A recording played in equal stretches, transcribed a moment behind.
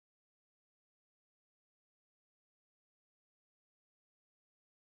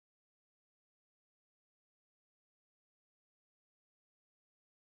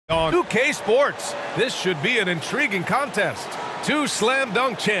On 2K Sports, this should be an intriguing contest. Two slam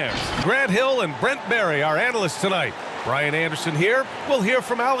dunk champs, Grant Hill and Brent Barry, our analysts tonight. Brian Anderson here. We'll hear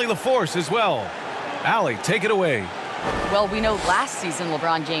from Allie LaForce as well. Allie, take it away. Well, we know last season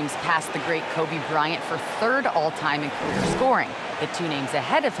LeBron James passed the great Kobe Bryant for third all-time in career scoring. The two names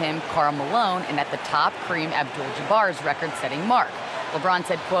ahead of him, Karl Malone, and at the top, Kareem Abdul-Jabbar's record-setting mark. LeBron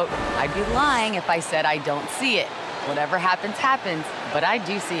said, quote, "I'd be lying if I said I don't see it. Whatever happens, happens, but I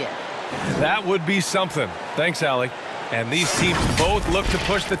do see it." That would be something. Thanks, Allie. And these teams both look to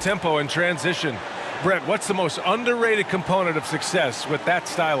push the tempo in transition. Brett, what's the most underrated component of success with that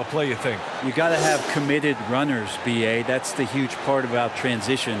style of play, you think? You got to have committed runners, B.A. That's the huge part about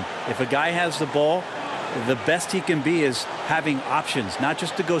transition. If a guy has the ball, the best he can be is having options, not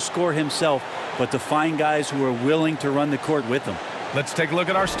just to go score himself, but to find guys who are willing to run the court with him. Let's take a look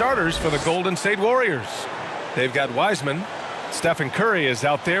at our starters for the Golden State Warriors. They've got Wiseman. Stephen Curry is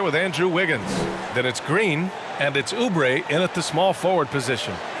out there with Andrew Wiggins. Then it's Green, and it's Oubre in at the small forward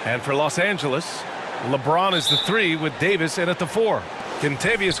position. And for Los Angeles, LeBron is the 3 with Davis in at the 4.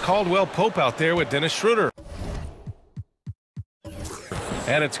 Kentavious Caldwell-Pope out there with Dennis Schroeder.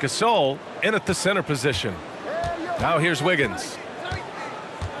 And it's Gasol in at the center position. Now here's Wiggins.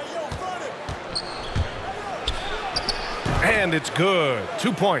 And it's good.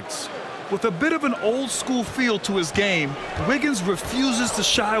 2 points. With a bit of an old-school feel to his game, Wiggins refuses to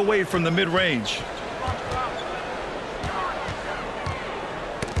shy away from the mid-range.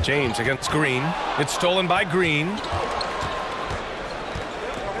 James against Green. It's stolen by Green.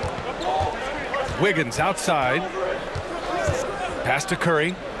 Wiggins outside. Pass to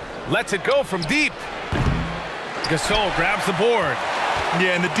Curry. Lets it go from deep. Gasol grabs the board.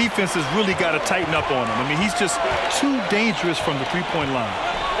 Yeah, and the defense has really got to tighten up on him. I mean, he's just too dangerous from the three-point line.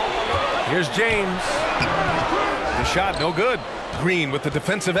 Here's James. The shot, no good. Green with the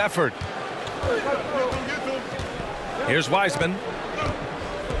defensive effort. Here's Wiseman.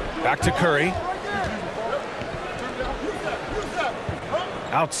 Back to Curry.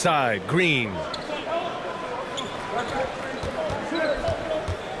 Outside, Green.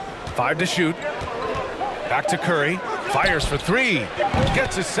 5 to shoot. Back to Curry. Fires for 3.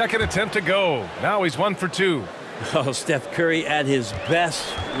 Gets his second attempt to go. Now he's 1 for 2. Oh, Steph Curry at his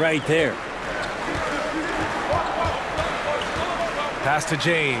best right there. Pass to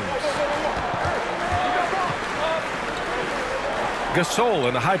James. Gasol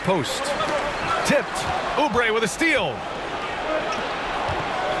in the high post. Tipped. Oubre with a steal.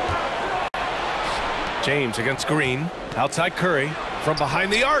 James against Green. Outside Curry. From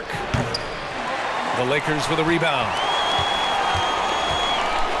behind the arc. The Lakers with a rebound.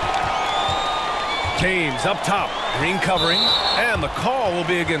 James up top. Green covering. And the call will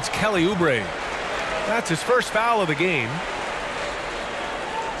be against Kelly Oubre. That's his first foul of the game.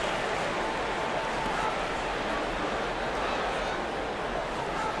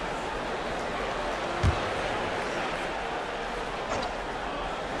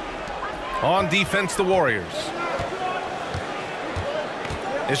 On defense, the Warriors.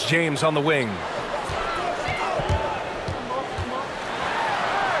 It's James on the wing.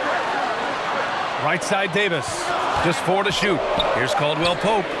 Right side, Davis. Just 4 to shoot. Here's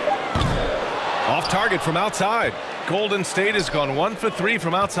Caldwell-Pope. Off target from outside. Golden State has gone 1 for 3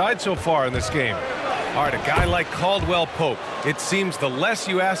 from outside so far in this game. All right, a guy like Caldwell-Pope, it seems the less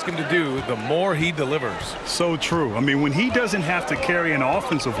you ask him to do, the more he delivers. So true. I mean, when he doesn't have to carry an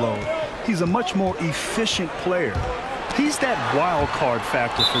offensive load, he's a much more efficient player. He's that wild card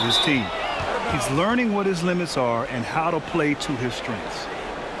factor for this team. He's learning what his limits are and how to play to his strengths.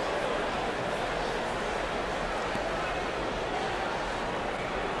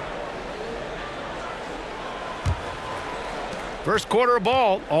 First quarter of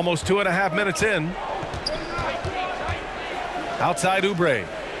ball, almost 2.5 minutes in. Outside Oubre.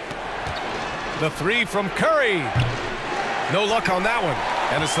 The 3 from Curry. No luck on that one.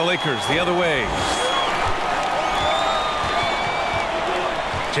 And it's the Lakers the other way.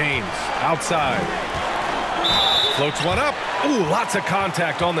 James outside. Floats one up. Ooh, lots of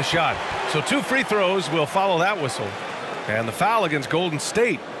contact on the shot. So 2 free throws will follow that whistle. And the foul against Golden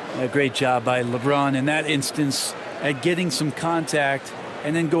State. A great job by LeBron in that instance at getting some contact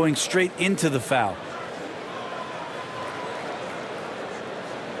and then going straight into the foul.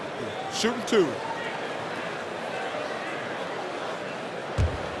 Shooting 2.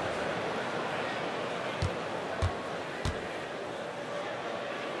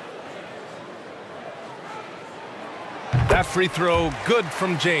 That free throw good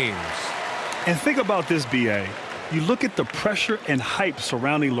from James. And think about this, B.A. You look at the pressure and hype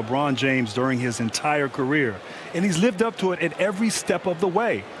surrounding LeBron James during his entire career, and he's lived up to it at every step of the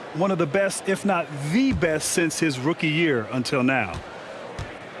way. One of the best, if not the best, since his rookie year until now.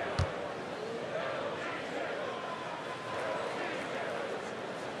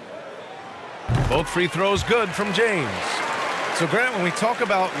 Both free throws good from James. So, Grant, when we talk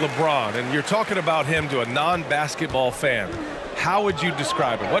about LeBron, and you're talking about him to a non-basketball fan, how would you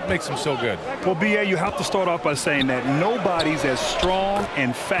describe it? What makes him so good? Well, B.A., you have to start off by saying that nobody's as strong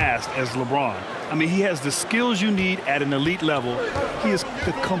and fast as LeBron. I mean, he has the skills you need at an elite level. He is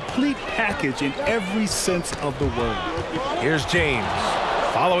the complete package in every sense of the word. Here's James,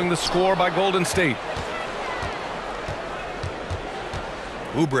 following the score by Golden State.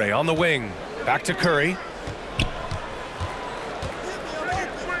 Oubre on the wing. Back to Curry.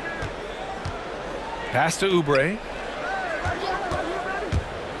 Pass to Oubre.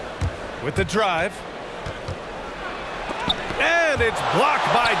 With the drive. And it's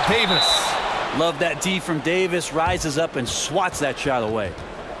blocked by Davis. Love that D from Davis. Rises up and swats that shot away.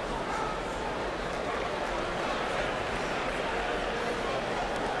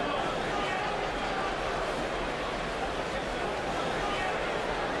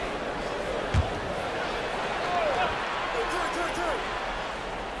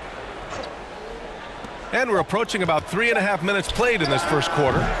 And we're approaching about 3.5 minutes played in this first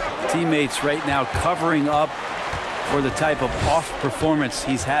quarter. Teammates right now covering up for the type of off performance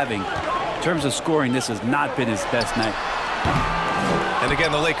he's having. In terms of scoring, this has not been his best night. And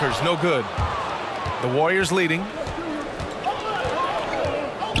again, the Lakers no good. The Warriors leading.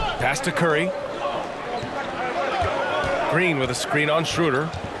 Pass to Curry. Green with a screen on Schroeder.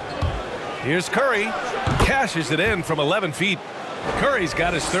 Here's Curry. Cashes it in from 11 feet. Curry's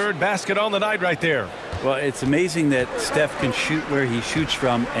got his third basket on the night right there. Well, it's amazing that Steph can shoot where he shoots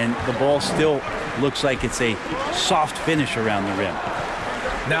from, and the ball still looks like it's a soft finish around the rim.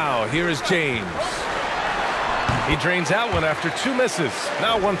 Now, here is James. He drains out one after 2 misses.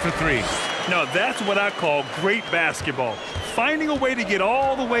 Now 1 for 3. Now, that's what I call great basketball. Finding a way to get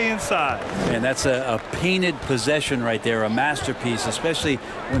all the way inside. And that's a painted possession right there, a masterpiece, especially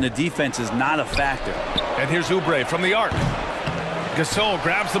when the defense is not a factor. And here's Oubre from the arc. Gasol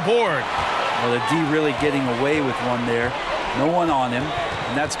grabs the board. Well, the D really getting away with one there. No one on him,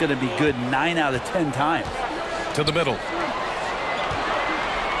 and that's going to be good 9 out of 10 times. To the middle.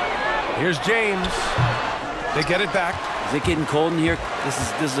 Here's James. They get it back. Is it getting cold in here? This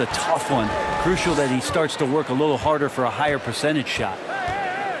is a tough one. Crucial that he starts to work a little harder for a higher percentage shot.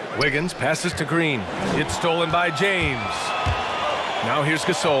 Wiggins passes to Green. It's stolen by James. Now here's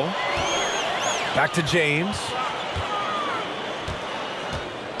Gasol. Back to James.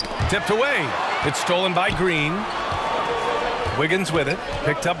 Tipped away. It's stolen by Green. Wiggins with it.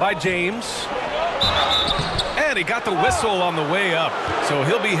 Picked up by James. And he got the whistle on the way up. So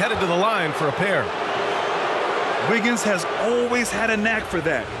he'll be headed to the line for a pair. Wiggins has always had a knack for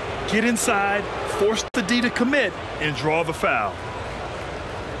that. Get inside, force the D to commit, and draw the foul.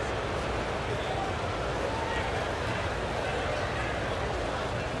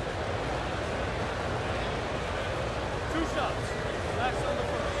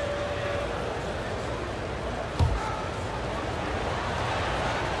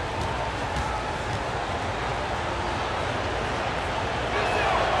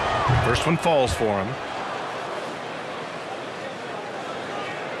 First one falls for him.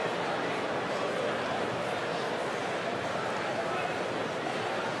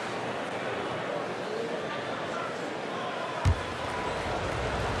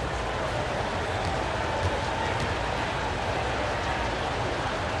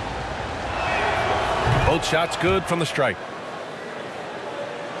 Both shots good from the stripe.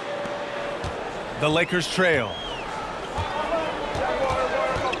 The Lakers trail.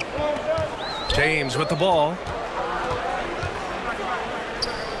 James with the ball.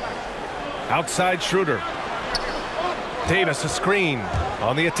 Outside Schroeder. Davis a screen.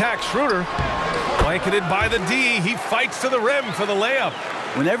 On the attack, Schroeder. Blanketed by the D. He fights to the rim for the layup.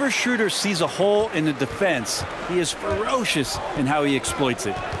 Whenever Schroeder sees a hole in the defense, he is ferocious in how he exploits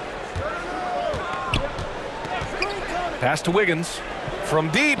it. Pass to Wiggins.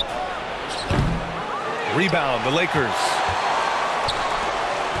 From deep. Rebound, the Lakers.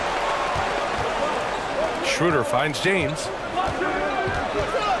 Schroeder finds James.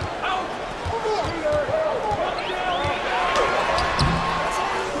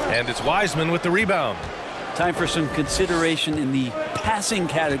 And it's Wiseman with the rebound. Time for some consideration in the passing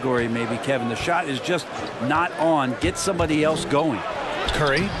category, maybe, Kevin. The shot is just not on. Get somebody else going.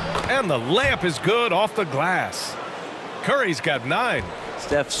 Curry. And the layup is good off the glass. Curry's got 9.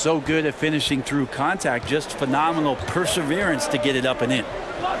 Steph's so good at finishing through contact, just phenomenal perseverance to get it up and in.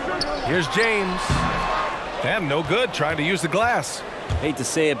 Here's James. And no good, trying to use the glass. Hate to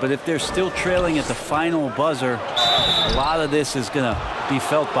say it, but if they're still trailing at the final buzzer, a lot of this is going to be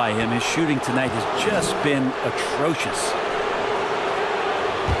felt by him. His shooting tonight has just been atrocious.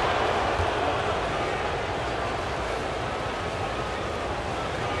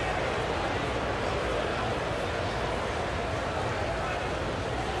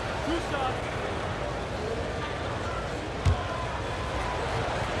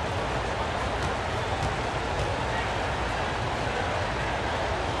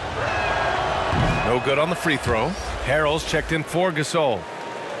 No good on the free throw. Harrell's checked in for Gasol.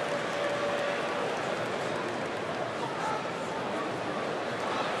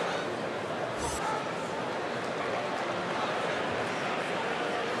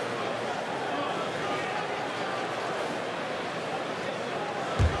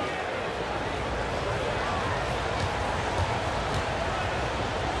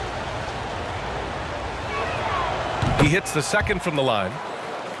 He hits the second from the line.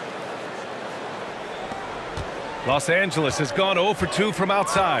 Los Angeles has gone 0 for 2 from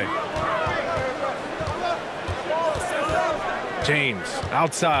outside. James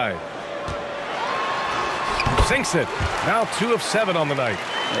outside. Sinks it. Now 2 of 7 on the night.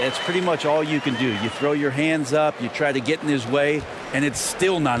 It's pretty much all you can do. You throw your hands up, you try to get in his way, and it's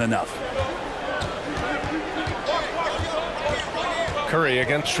still not enough. Curry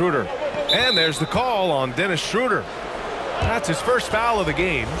against Schroeder. And there's the call on Dennis Schroeder. That's his first foul of the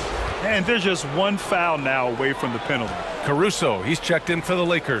game. And they're just one foul now away from the penalty. Caruso, he's checked in for the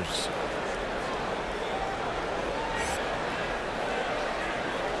Lakers.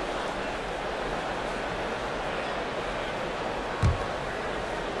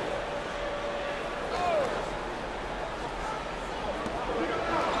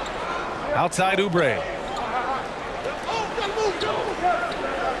 Outside Oubre.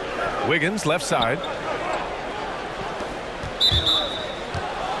 Wiggins left side.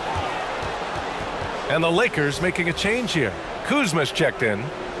 And the Lakers making a change here. Kuzma's checked in.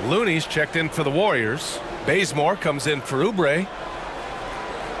 Looney's checked in for the Warriors. Bazemore comes in for Oubre.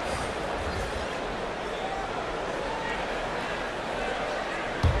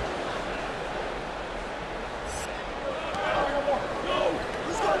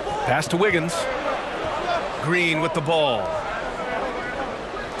 Pass to Wiggins. Green with the ball.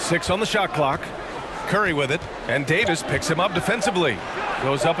 6 on the shot clock. Curry with it. And Davis picks him up defensively.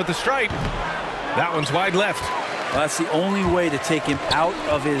 Goes up at the stripe. That one's wide left. Well, that's the only way to take him out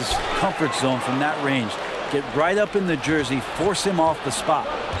of his comfort zone from that range. Get right up in the jersey, force him off the spot.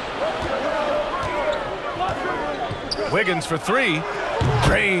 Wiggins for 3.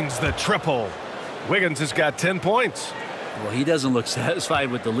 Drains the triple. Wiggins has got 10 points. Well, he doesn't look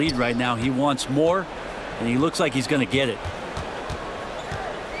satisfied with the lead right now. He wants more, and he looks like he's going to get it.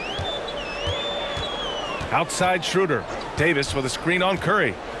 Outside Schroeder. Davis with a screen on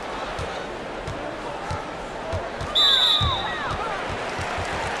Curry.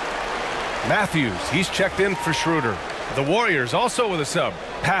 Matthews, he's checked in for Schroeder. The Warriors also with a sub.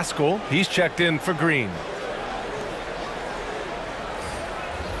 Pascal, he's checked in for Green.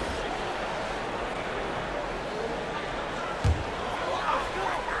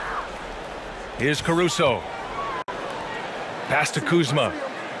 Here's Caruso. Pass to Kuzma.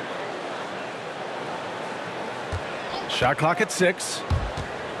 Shot clock at 6.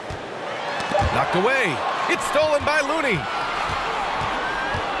 Knocked away. It's stolen by Looney.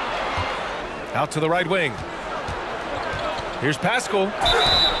 Out to the right wing. Here's Pascal.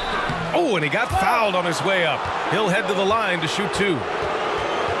 Oh, and he got fouled on his way up. He'll head to the line to shoot 2.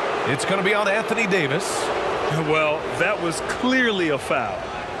 It's going to be on Anthony Davis. Well, that was clearly a foul.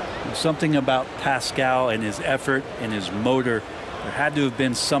 Something about Pascal and his effort and his motor. There had to have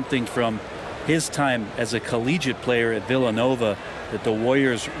been something from his time as a collegiate player at Villanova that the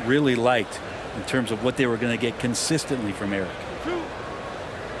Warriors really liked in terms of what they were going to get consistently from Eric.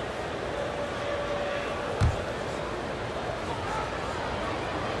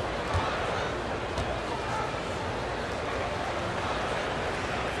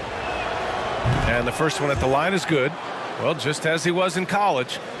 And the first one at the line is good. Well, just as he was in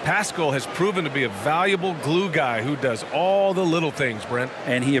college, Pascal has proven to be a valuable glue guy who does all the little things, Brent.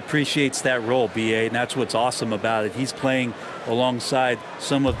 And he appreciates that role, B.A., and that's what's awesome about it. He's playing alongside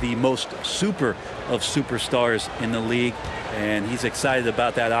some of the most super of superstars in the league, and he's excited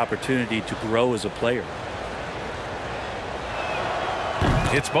about that opportunity to grow as a player.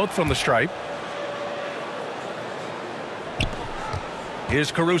 It's both from the stripe.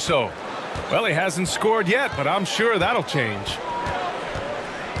 Here's Caruso. Well, he hasn't scored yet, but I'm sure that'll change.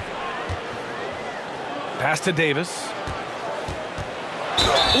 Pass to Davis.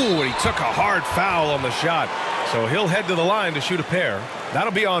 Ooh, and he took a hard foul on the shot. So he'll head to the line to shoot a pair.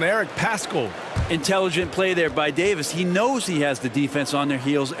 That'll be on Eric Paschall. Intelligent play there by Davis. He knows he has the defense on their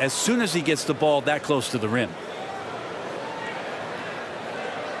heels as soon as he gets the ball that close to the rim.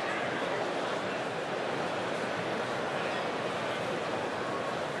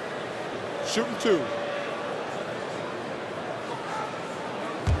 Shooting 2.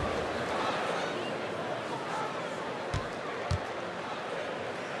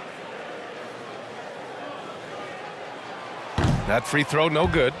 That free throw, no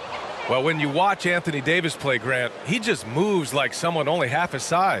good. Well, when you watch Anthony Davis play, Grant, he just moves like someone only half his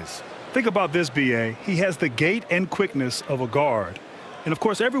size. Think about this, B.A. He has the gait and quickness of a guard. And, of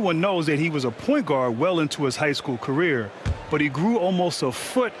course, everyone knows that he was a point guard well into his high school career, but he grew almost a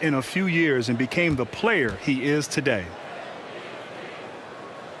foot in a few years and became the player he is today.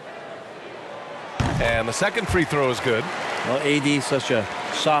 And the second free throw is good. Well, AD, such a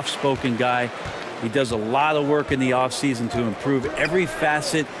soft-spoken guy. He does a lot of work in the offseason to improve every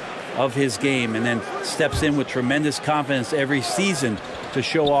facet of his game and then steps in with tremendous confidence every season to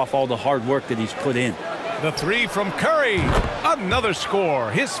show off all the hard work that he's put in. The three from Curry. Another score.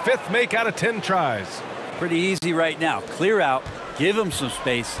 His 5th make out of 10 tries. Pretty easy right now. Clear out, give him some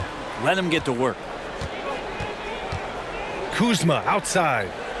space, let him get to work. Kuzma outside.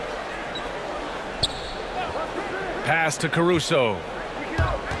 Pass to Caruso.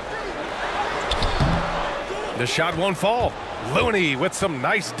 The shot won't fall. Looney with some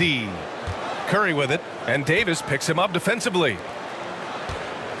nice D. Curry with it, and Davis picks him up defensively.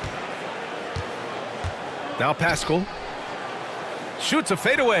 Now Paschall. Shoots a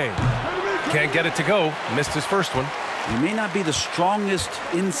fadeaway. Can't get it to go. Missed his first one. He may not be the strongest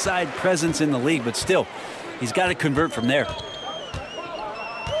inside presence in the league, but still, he's got to convert from there.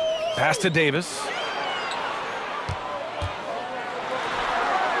 Pass to Davis.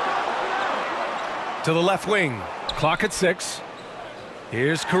 To the left wing. Clock at 6.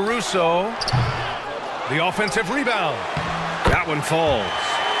 Here's Caruso. The offensive rebound. That one falls.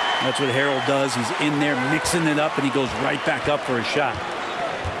 That's what Harrell does. He's in there mixing it up, and he goes right back up for a shot.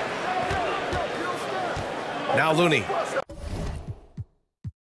 Now Looney.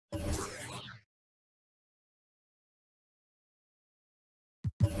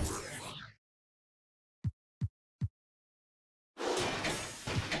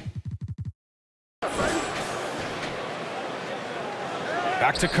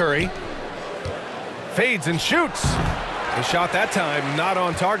 Back to Curry. Fades and shoots. The shot that time not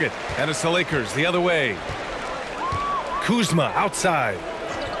on target. And it's the Lakers the other way. Kuzma outside.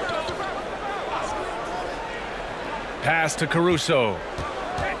 Pass to Caruso.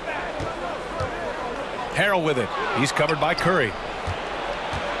 Harrell with it. He's covered by Curry.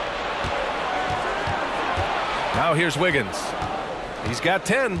 Now here's Wiggins. He's got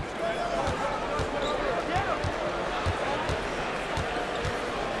 10.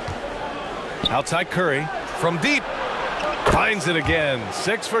 Outside Curry from deep. Finds it again.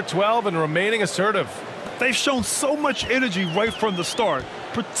 6 for 12 and remaining assertive. They've shown so much energy right from the start,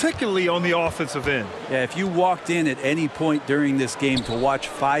 particularly on the offensive end. Yeah, if you walked in at any point during this game to watch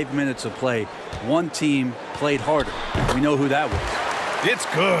 5 minutes of play, one team played harder. We know who that was. It's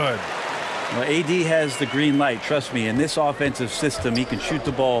good. Well, AD has the green light. Trust me, in this offensive system, he can shoot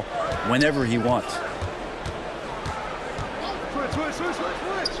the ball whenever he wants.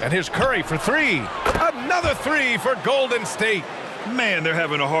 And here's Curry for 3. Another 3 for Golden State. Man, they're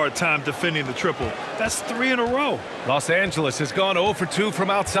having a hard time defending the triple. That's 3 in a row. Los Angeles has gone 0 for 2 from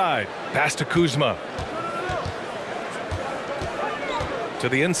outside. Pass to Kuzma. To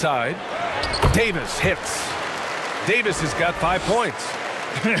the inside. Davis hits. Davis has got 5 points.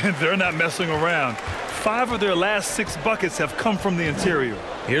 They're not messing around. 5 of their last 6 buckets have come from the interior.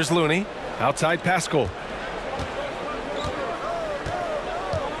 Here's Looney. Outside Paschall.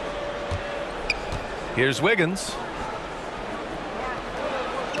 Here's Wiggins.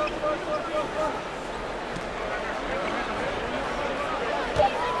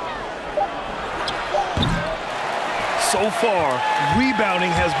 So far, rebounding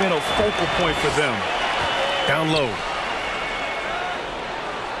has been a focal point for them. Down low.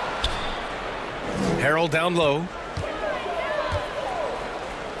 Harrell down low.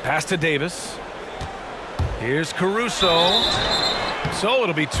 Pass to Davis. Here's Caruso. So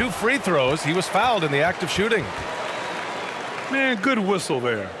it'll be 2 free throws. He was fouled in the act of shooting. Man, good whistle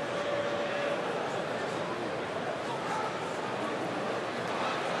there.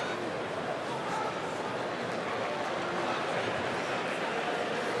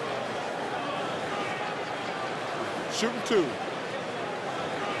 Shooting 2.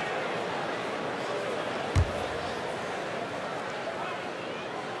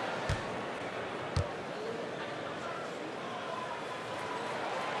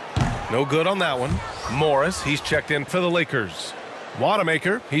 No good on that one. Morris, he's checked in for the Lakers.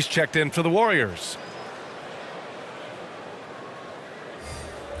 Wanamaker, he's checked in for the Warriors.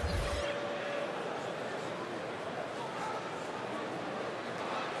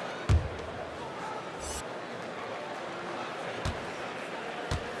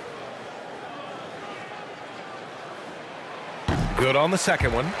 Good on the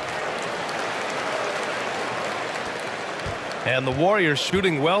second one. And the Warriors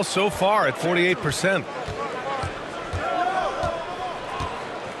shooting well so far at 48%.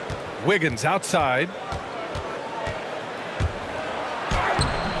 Wiggins outside.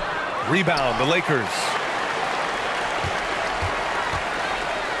 Rebound, the Lakers.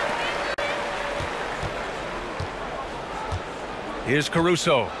 Here's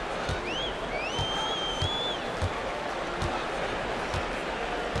Caruso.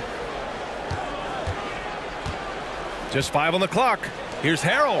 Just 5 on the clock. Here's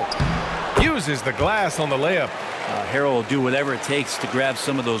Harrell. Uses the glass on the layup. Harrell will do whatever it takes to grab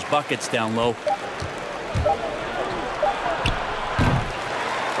some of those buckets down low.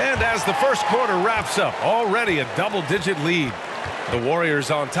 And as the first quarter wraps up, already a double-digit lead. The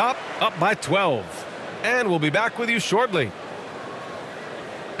Warriors on top, up by 12. And we'll be back with you shortly.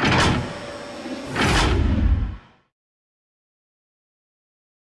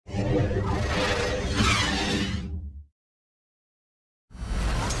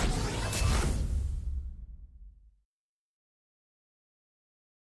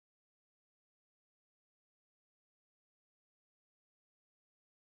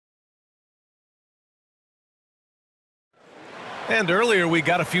 And earlier we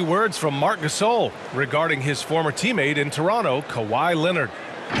got a few words from Marc Gasol regarding his former teammate in Toronto, Kawhi Leonard.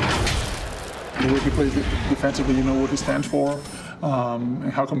 The way he plays defensively, you know what he stands for,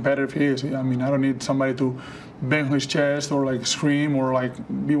 and how competitive he is. I mean, I don't need somebody to bang on his chest or like scream or like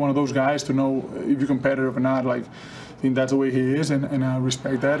be one of those guys to know if you're competitive or not. Like, I think that's the way he is, and I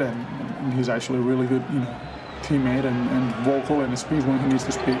respect that. And he's actually a really good, teammate and vocal and speaks when he needs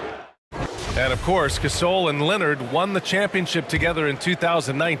to speak. And of course, Gasol and Leonard won the championship together in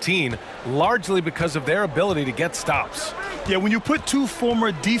 2019, largely because of their ability to get stops. Yeah, when you put two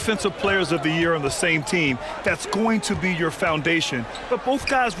former Defensive Players of the Year on the same team, that's going to be your foundation. But both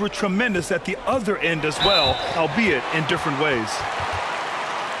guys were tremendous at the other end as well, albeit in different ways.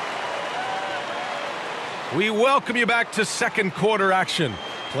 We welcome you back to second quarter action.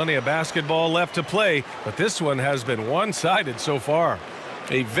 Plenty of basketball left to play, but this one has been one-sided so far.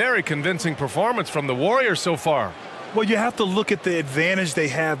 A very convincing performance from the Warriors so far. Well, you have to look at the advantage they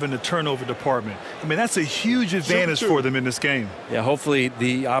have in the turnover department. I mean, that's a huge advantage for them in this game. Yeah, hopefully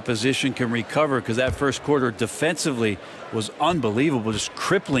the opposition can recover, because that first quarter defensively was unbelievable, just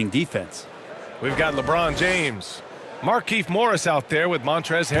crippling defense. We've got LeBron James. Markieff Morris out there with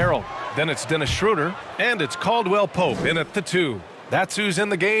Montrezl Harrell. Then it's Dennis Schroeder, and it's Caldwell Pope in at the 2. That's who's in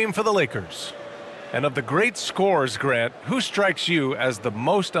the game for the Lakers. And of the great scorers, Grant, who strikes you as the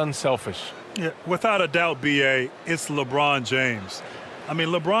most unselfish? Yeah, without a doubt, B.A., it's LeBron James. I mean,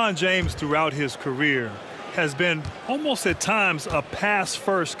 LeBron James throughout his career has been almost at times a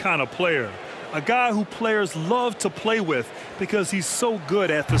pass-first kind of player. A guy who players love to play with because he's so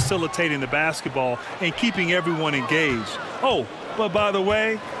good at facilitating the basketball and keeping everyone engaged. Oh, but by the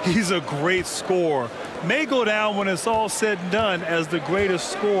way, he's a great scorer. May go down when it's all said and done as the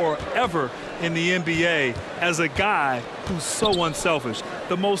greatest scorer ever in the NBA, as a guy who's so unselfish.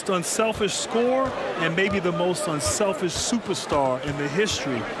 The most unselfish scorer and maybe the most unselfish superstar in the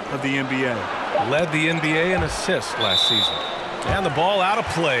history of the NBA. Led the NBA in assists last season. And the ball out of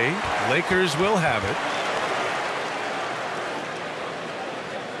play. Lakers will have it.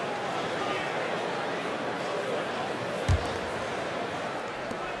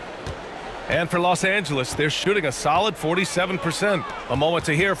 And for Los Angeles, they're shooting a solid 47%. A moment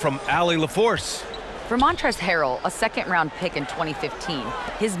to hear from Allie LaForce. For Montrezl Harrell, a second-round pick in 2015,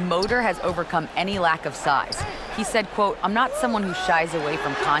 his motor has overcome any lack of size. He said, quote, "I'm not someone who shies away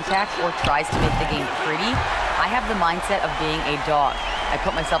from contact or tries to make the game pretty. I have the mindset of being a dog. I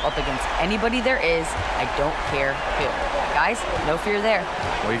put myself up against anybody there is. I don't care who." Guys, no fear there.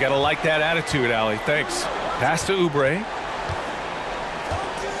 Well, you got to like that attitude, Allie. Thanks. Pass to Oubre.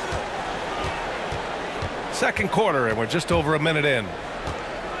 Second quarter, and we're just over a minute in.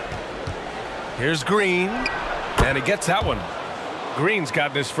 Here's Green, and he gets that one. Green's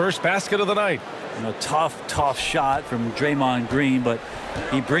gotten his first basket of the night. Tough shot from Draymond Green, but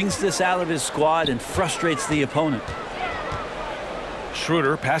he brings this out of his squad and frustrates the opponent.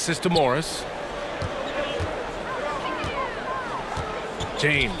 Schroeder passes to Morris.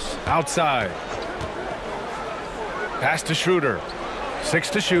 James outside. Pass to Schroeder. 6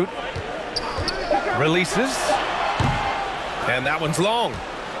 to shoot. Releases. And that one's long.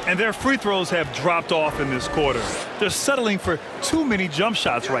 And their free throws have dropped off in this quarter. They're settling for too many jump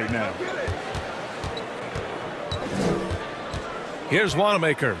shots right now. Here's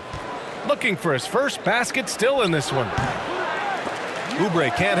Wanamaker. Looking for his first basket still in this one. Oubre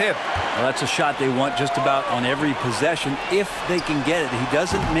can't hit. Well, that's a shot they want just about on every possession if they can get it. He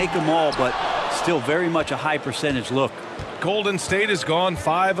doesn't make them all, but still very much a high percentage look. Golden State has gone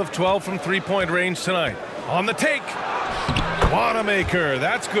 5 of 12 from three-point range tonight. On the take. Wanamaker,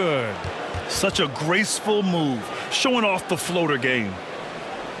 that's good. Such a graceful move, showing off the floater game.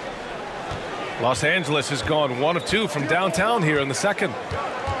 Los Angeles has gone 1 of 2 from downtown here in the second.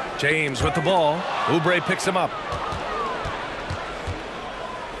 James with the ball. Oubre picks him up.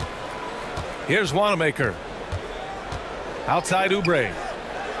 Here's Wanamaker. Outside Oubre.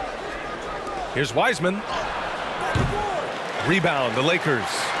 Here's Wiseman. Rebound, the Lakers.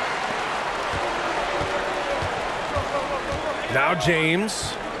 Now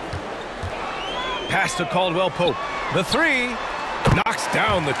James. Pass to Caldwell Pope. The three. Knocks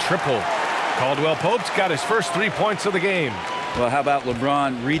down the triple. Caldwell Pope's got his first 3 points of the game. Well, how about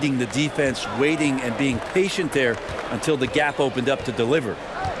LeBron reading the defense, waiting and being patient there until the gap opened up to deliver.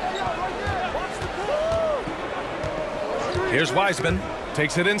 Here's Wiseman.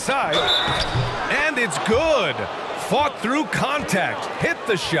 Takes it inside. And it's good. Fought through contact. Hit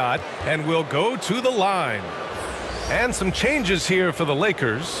the shot and will go to the line. And some changes here for the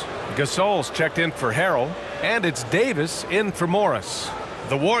Lakers. Gasol's checked in for Harrell. And it's Davis in for Morris.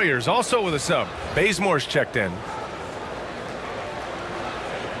 The Warriors also with a sub. Bazemore's checked in.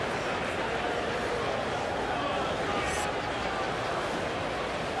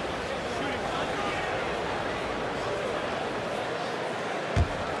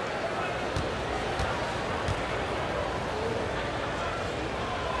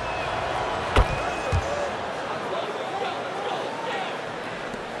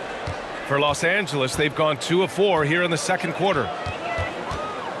 For Los Angeles, they've gone 2 of 4 here in the second quarter.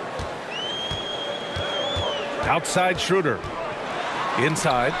 Outside Schroeder.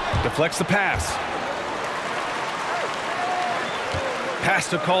 Inside. Deflects the pass. Pass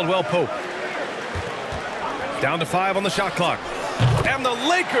to Caldwell Pope. Down to 5 on the shot clock. And the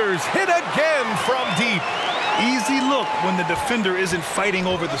Lakers hit again from deep. Easy look when the defender isn't fighting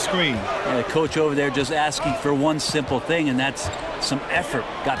over the screen. And the coach over there just asking for one simple thing, and that's some effort.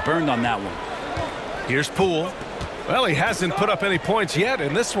 Got burned on that one. Here's Poole. Well, he hasn't put up any points yet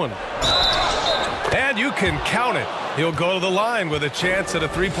in this one. And you can count it. He'll go to the line with a chance at a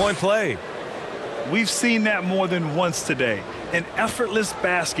three-point play. We've seen that more than once today. An effortless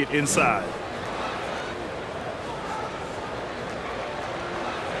basket inside.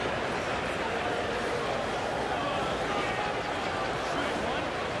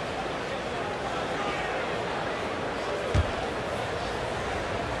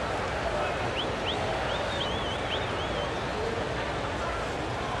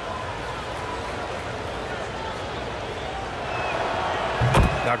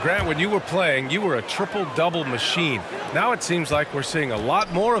 Now, Grant, when you were playing, you were a triple-double machine. Now it seems like we're seeing a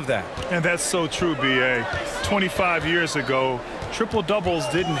lot more of that. And that's so true, B.A. 25 years ago, triple-doubles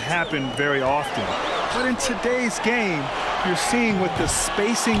didn't happen very often. But in today's game, you're seeing with the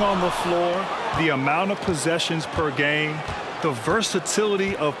spacing on the floor, the amount of possessions per game, the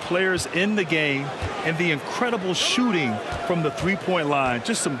versatility of players in the game, and the incredible shooting from the three-point line.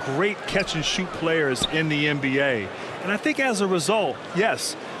 Just some great catch-and-shoot players in the NBA. And I think as a result,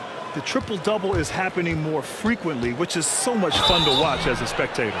 yes, the triple-double is happening more frequently, which is so much fun to watch as a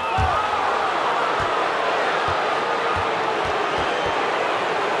spectator.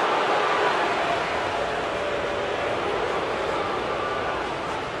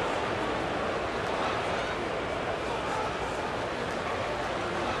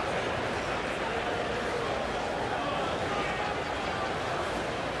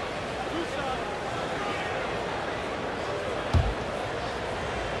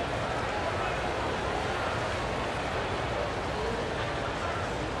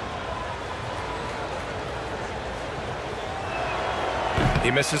 He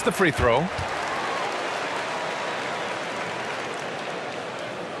misses the free throw.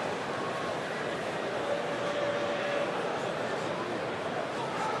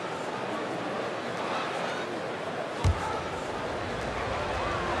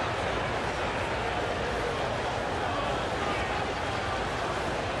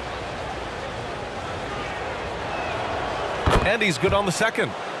 And he's good on the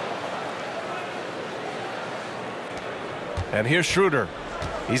second. And here's Schroeder.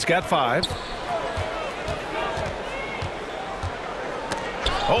 He's got 5.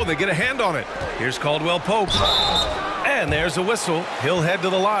 Oh, they get a hand on it. Here's Caldwell Pope. And there's a whistle. He'll head to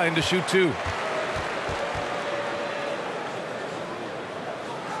the line to shoot 2.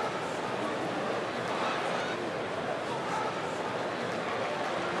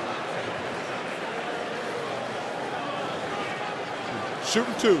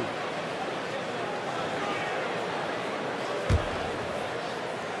 Shooting 2.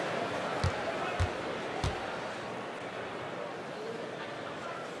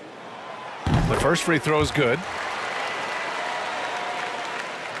 The first free throw is good.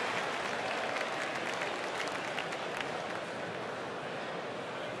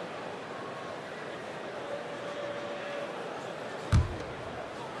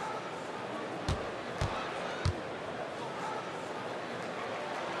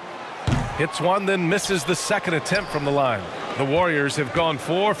 Hits one, then misses the second attempt from the line. The Warriors have gone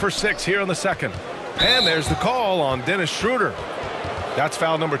 4 for 6 here in the second. And there's the call on Dennis Schroeder. That's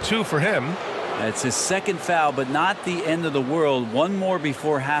foul number 2 for him. That's his second foul, but not the end of the world. One more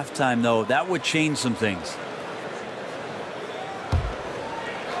before halftime, though. That would change some things.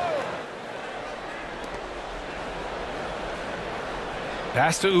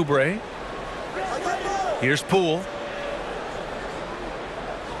 Pass to Oubre. Here's Poole.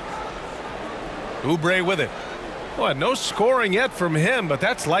 Oubre with it. Well, no scoring yet from him, but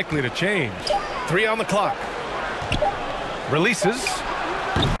that's likely to change. 3 on the clock. Releases.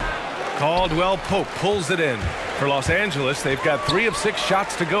 Caldwell Pope pulls it in. For Los Angeles, they've got 3 of 6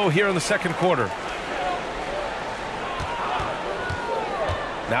 shots to go here in the second quarter.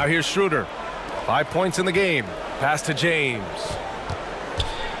 Now here's Schroeder. 5 points in the game. Pass to James.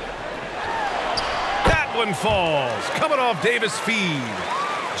 That one falls. Coming off Davis' feed.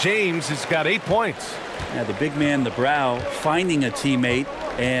 James has got 8 points. Yeah, the big man, the brow, finding a teammate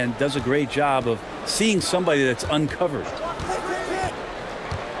and does a great job of seeing somebody that's uncovered.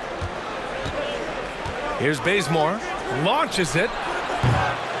 Here's Bazemore. Launches it.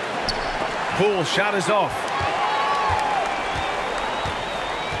 Poole shot is off.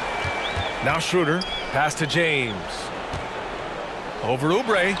 Now Schroeder. Pass to James. Over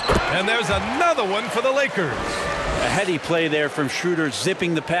Oubre. And there's another one for the Lakers. A heady play there from Schroeder,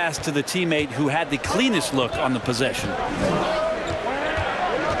 zipping the pass to the teammate who had the cleanest look on the possession.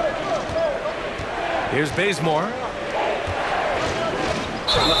 Here's Bazemore.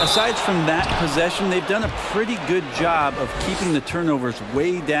 Aside from that possession, they've done a pretty good job of keeping the turnovers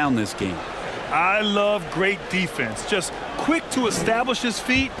way down this game. I love great defense. Just quick to establish his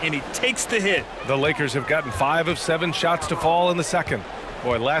feet, and he takes the hit. The Lakers have gotten 5 of 7 shots to fall in the second.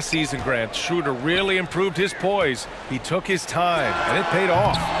 Boy, last season, Grant, Schroeder really improved his poise. He took his time, and it paid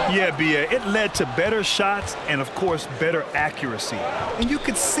off. Yeah, B.A., it led to better shots and, of course, better accuracy. And you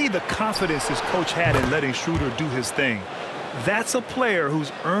could see the confidence his coach had in letting Schroeder do his thing. That's a player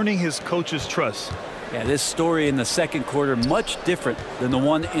who's earning his coach's trust. Yeah, this story in the second quarter, much different than the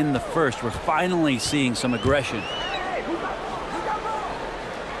one in the first. We're finally seeing some aggression.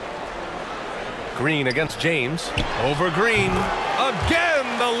 Green against James. Over Green.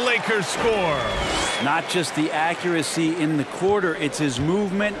 Again, the Lakers score. Not just the accuracy in the quarter, it's his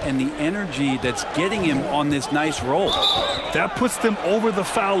movement and the energy that's getting him on this nice roll. That puts them over the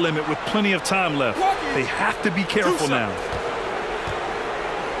foul limit with plenty of time left. They have to be careful now.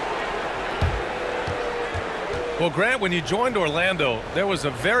 Well, Grant, when you joined Orlando, there was a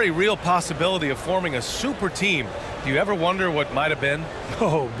very real possibility of forming a super team. Do you ever wonder what might have been?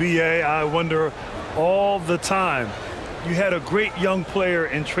 Oh, B.A., I wonder all the time. You had a great young player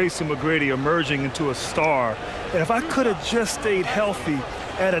in Tracy McGrady emerging into a star. And if I could have just stayed healthy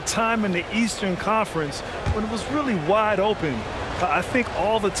at a time in the Eastern Conference when it was really wide open, I think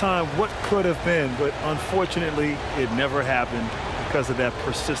all the time what could have been, but unfortunately it never happened because of that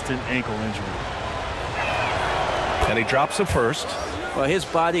persistent ankle injury. And he drops a first. Well, his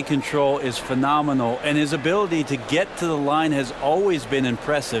body control is phenomenal, and his ability to get to the line has always been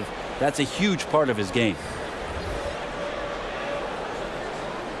impressive. That's a huge part of his game.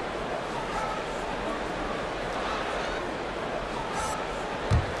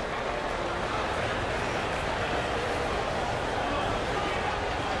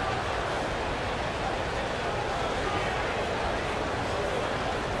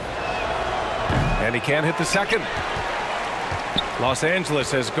 And he can't hit the second. Los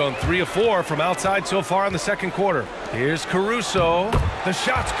Angeles has gone 3 of 4 from outside so far in the second quarter. Here's Caruso. The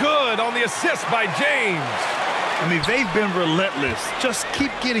shot's good on the assist by James. I mean, they've been relentless. Just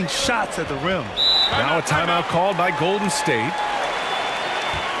keep getting shots at the rim. Now a timeout called by Golden State.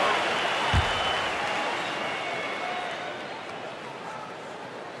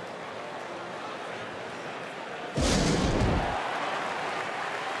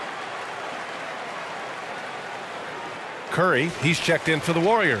 Curry, he's checked in for the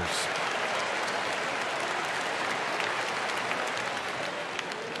Warriors.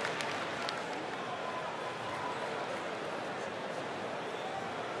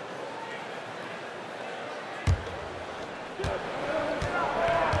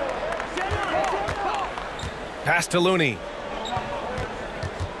 Pass to Looney.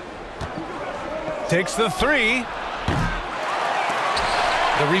 Takes the three.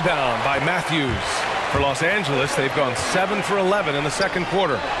 The rebound by Matthews. For Los Angeles, they've gone 7 for 11 in the second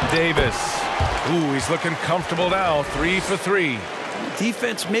quarter. Davis. Ooh, he's looking comfortable now. 3 for 3.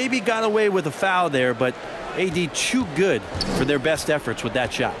 Defense maybe got away with a foul there, but AD too good for their best efforts with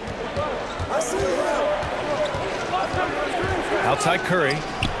that shot. Outside Curry.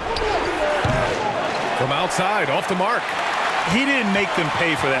 From outside, off the mark. He didn't make them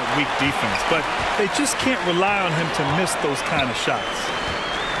pay for that weak defense, but they just can't rely on him to miss those kind of shots.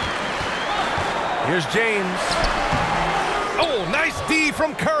 Here's James. Oh, nice D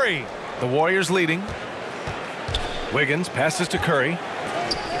from Curry. The Warriors leading. Wiggins passes to Curry.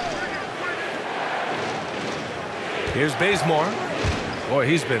 Here's Bazemore. Boy,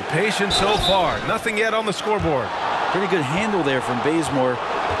 he's been patient so far. Nothing yet on the scoreboard. Pretty good handle there from Bazemore.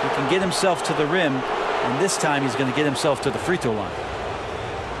 He can get himself to the rim, and this time he's going to get himself to the free throw line.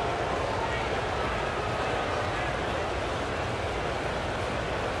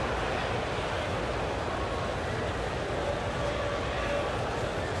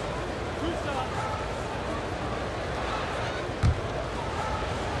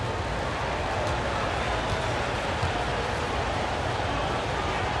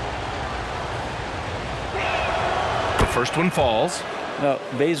 First one falls. Well,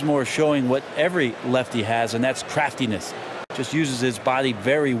 Bazemore showing what every lefty has, and that's craftiness. Just uses his body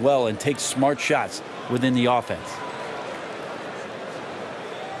very well and takes smart shots within the offense.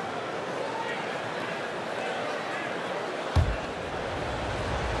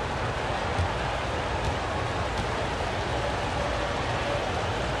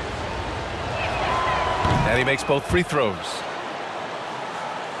 And he makes both free throws.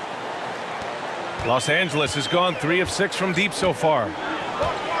 Los Angeles has gone 3 of 6 from deep so far.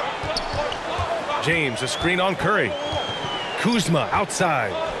 James, a screen on Curry. Kuzma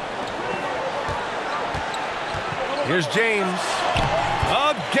outside. Here's James.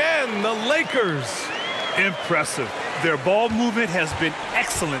 Again, the Lakers. Impressive. Their ball movement has been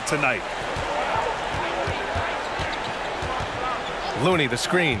excellent tonight. Looney, the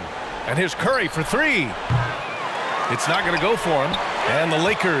screen. And here's Curry for 3. It's not going to go for him. And the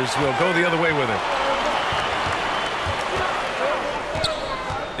Lakers will go the other way with it.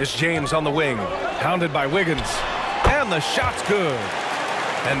 It's James on the wing. Pounded by Wiggins. And the shot's good.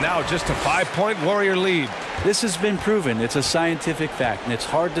 And now just a 5-point Warrior lead. This has been proven. It's a scientific fact, and it's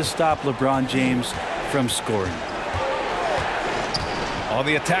hard to stop LeBron James from scoring. On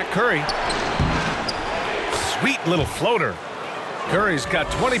the attack, Curry. Sweet little floater. Curry's got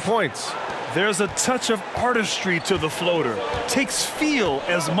 20 points. There's a touch of artistry to the floater. Takes feel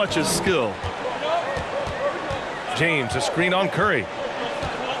as much as skill. James, a screen on Curry.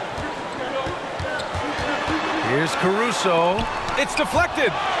 Here's Caruso. It's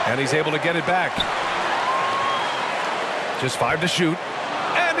deflected. And he's able to get it back. Just 5 to shoot.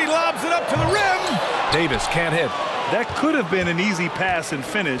 And he lobs it up to the rim. Davis can't hit. That could have been an easy pass and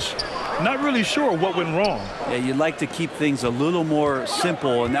finish. Not really sure what went wrong. Yeah, you'd like to keep things a little more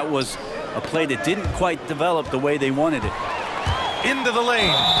simple, and that was a play that didn't quite develop the way they wanted it. Into the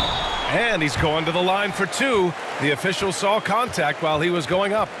lane. And he's going to the line for 2. The official saw contact while he was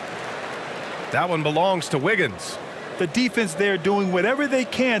going up. That one belongs to Wiggins. The defense there doing whatever they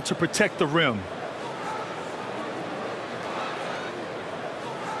can to protect the rim.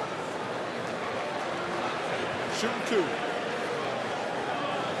 Shooting 2.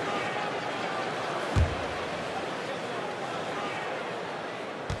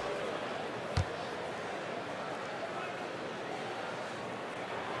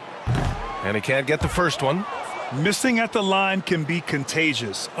 And he can't get the first one. Missing at the line can be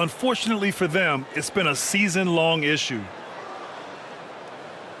contagious. Unfortunately for them, it's been a season-long issue.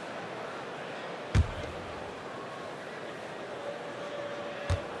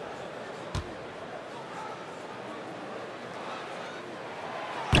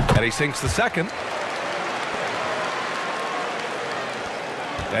 And he sinks the second.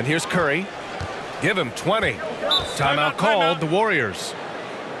 And here's Curry. Give him 20. Timeout called, the Warriors.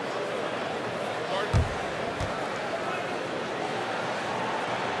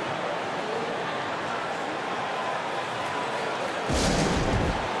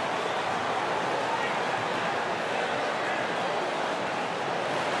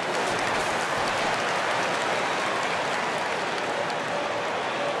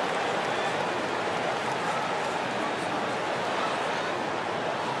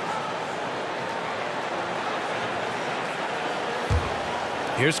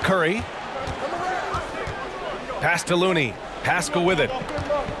 Here's Curry. Pass to Looney. Pascal with it.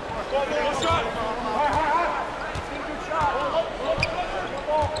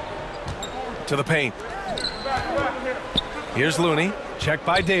 To the paint. Here's Looney. Checked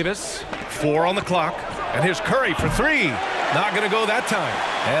by Davis. 4 on the clock. And here's Curry for 3. Not going to go that time.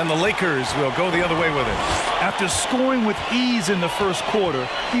 And the Lakers will go the other way with it. After scoring with ease in the first quarter,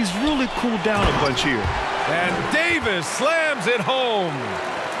 he's really cooled down a bunch here. And Davis slams it home.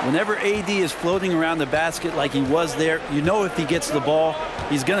 Whenever AD is floating around the basket like he was there, you know if he gets the ball,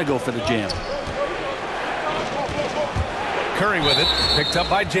 he's going to go for the jam. Curry with it. Picked up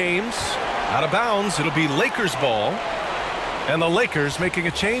by James. Out of bounds. It'll be Lakers ball. And the Lakers making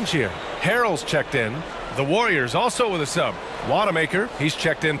a change here. Harrell's checked in. The Warriors also with a sub. Wanamaker, he's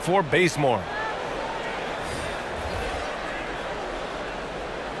checked in for Bazemore.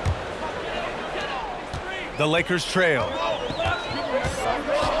 The Lakers trail.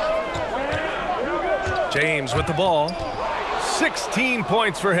 James with the ball. 16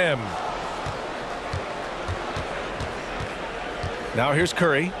 points for him. Now here's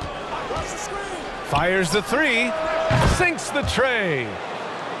Curry. Fires the 3. Sinks the tray.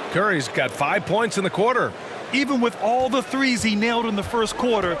 Curry's got 5 points in the quarter. Even with all the threes he nailed in the first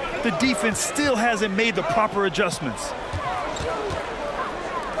quarter, the defense still hasn't made the proper adjustments.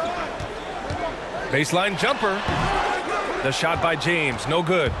 Baseline jumper. The shot by James, no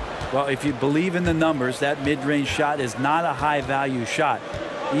good. Well, if you believe in the numbers, that mid-range shot is not a high-value shot,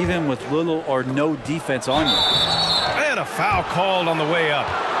 even with little or no defense on you. And a foul called on the way up.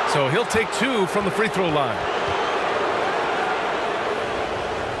 So he'll take 2 from the free throw line.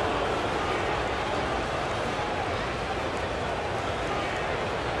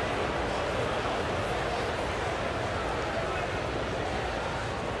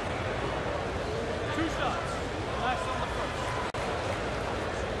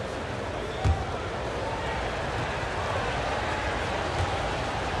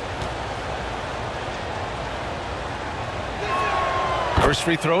 First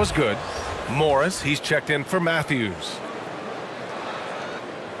free throw is good. Morris, he's checked in for Matthews.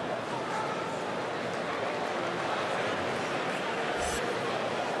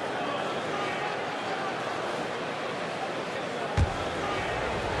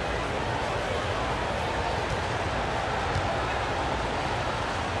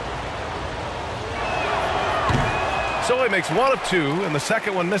 So he makes 1 of 2, and the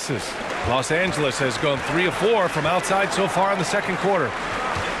second one misses. Los Angeles has gone 3 of 4 from outside so far in the second quarter.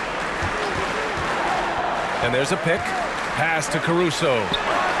 And there's a pick. Pass to Caruso.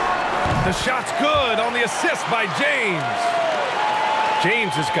 The shot's good on the assist by James.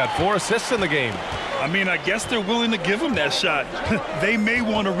 James has got 4 assists in the game. I mean, I guess they're willing to give him that shot. They may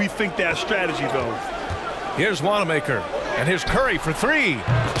want to rethink that strategy, though. Here's Wanamaker. And here's Curry for 3.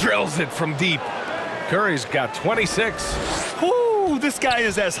 Drills it from deep. Curry's got 26. Ooh, this guy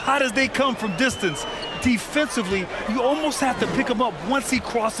is as hot as they come from distance. Defensively, you almost have to pick him up once he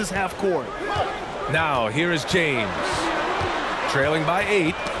crosses half court. Now, here is James. Trailing by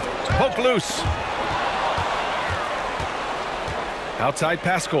 8. Poke loose. Outside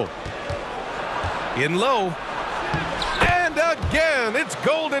Pascal. In low. And again, it's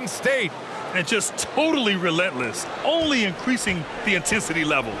Golden State. And just totally relentless, only increasing the intensity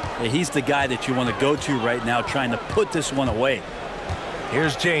level. Yeah, he's the guy that you want to go to right now, trying to put this one away.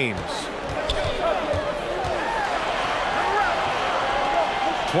 Here's James.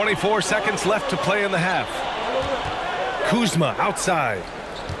 24 seconds left to play in the half. Kuzma outside.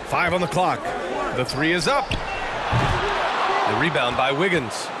 5 on the clock. The 3 is up. The rebound by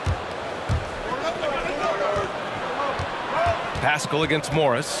Wiggins. Pascal against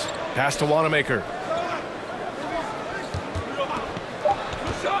Morris. Pass to Wanamaker.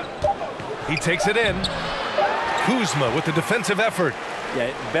 He takes it in. Kuzma with the defensive effort.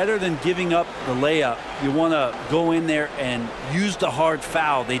 Yeah, better than giving up the layup. You want to go in there and use the hard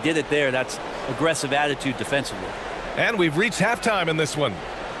foul. They did it there. That's aggressive attitude defensively. And we've reached halftime in this one.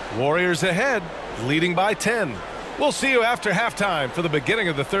 Warriors ahead, leading by 10. We'll see you after halftime for the beginning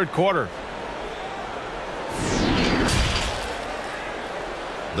of the third quarter.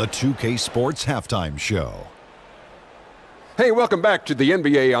 The 2K Sports Halftime Show. Hey, welcome back to the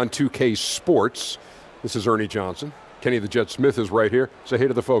NBA on 2K Sports. This is Ernie Johnson. Kenny the Jet Smith is right here. Say hey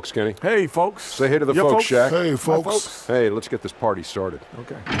to the folks, Kenny. Hey, folks. Say hey to the folks, Shaq. Hey, folks. Hey, let's get this party started.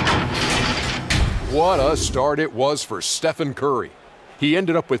 Okay. What a start it was for Stephen Curry. He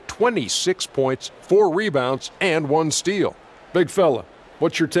ended up with 26 points, 4 rebounds, and 1 steal. Big fella,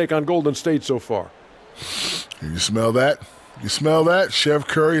 what's your take on Golden State so far? You smell that? You smell that? Chef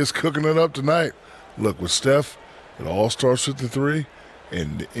Curry is cooking it up tonight. Look, with Steph, it all starts with the 3,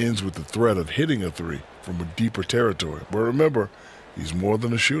 and it ends with the threat of hitting a three from a deeper territory. But remember, he's more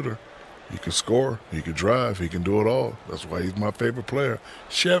than a shooter. He can score, he can drive, he can do it all. That's why he's my favorite player.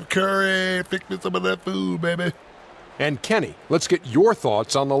 Chef Curry, pick me some of that food, baby. And Kenny, let's get your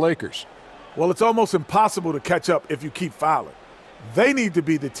thoughts on the Lakers. Well, it's almost impossible to catch up if you keep fouling. They need to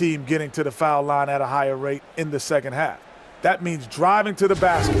be the team getting to the foul line at a higher rate in the second half. That means driving to the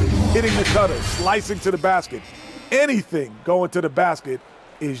basket, hitting the cutter, slicing to the basket. Anything going to the basket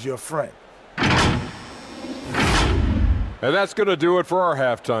is your friend. And that's going to do it for our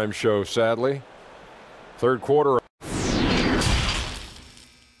halftime show, sadly. Third quarter.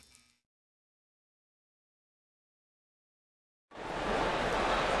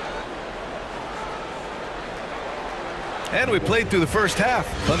 And we played through the first half.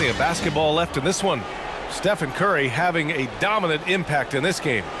 Plenty of basketball left in this one. Stephen Curry having a dominant impact in this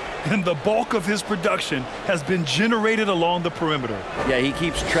game. And the bulk of his production has been generated along the perimeter. Yeah, he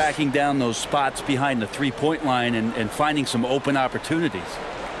keeps tracking down those spots behind the three-point line and finding some open opportunities.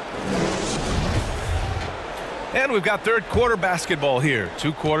 And we've got third quarter basketball here.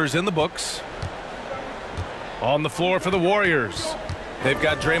 2 quarters in the books. On the floor for the Warriors, they've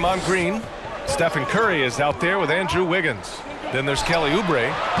got Draymond Green. Stephen Curry is out there with Andrew Wiggins. Then there's Kelly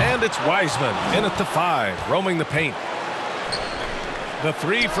Oubre, and it's Wiseman in at the 5, roaming the paint. The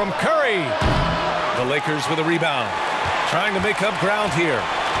 3 from Curry. The Lakers with a rebound, trying to make up ground here.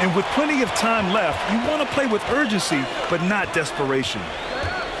 And with plenty of time left, you want to play with urgency, but not desperation.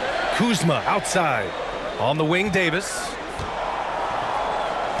 Kuzma outside. On the wing, Davis.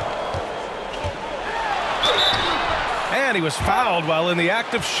 And he was fouled while in the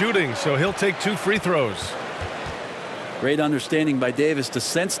act of shooting, so he'll take 2 free throws. Great understanding by Davis to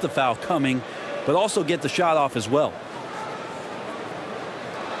sense the foul coming, but also get the shot off as well.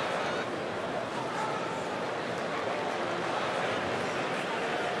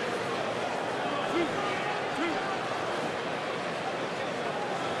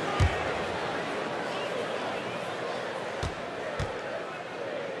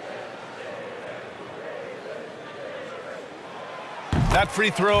 That free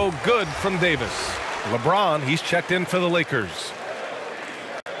throw good from Davis. LeBron, he's checked in for the Lakers.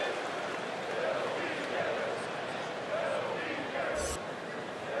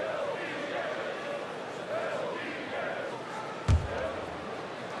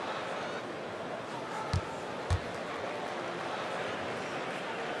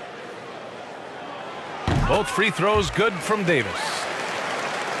 Both free throws good from Davis.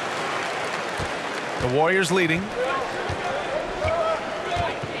 The Warriors leading.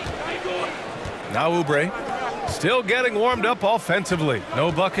 Now Oubre, still getting warmed up offensively. No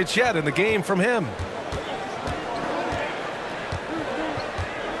buckets yet in the game from him.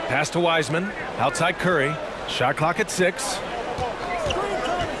 Pass to Wiseman, outside Curry. Shot clock at 6.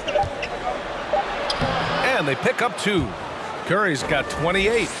 And they pick up 2. Curry's got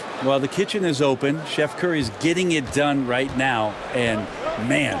 28. Well, the kitchen is open. Chef Curry's getting it done right now. And,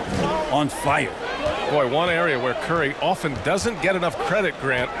 man, on fire. Boy, one area where Curry often doesn't get enough credit,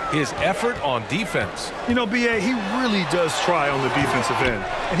 Grant, his effort on defense. You know, B.A., he really does try on the defensive end.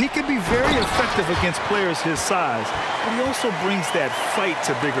 And he can be very effective against players his size. But he also brings that fight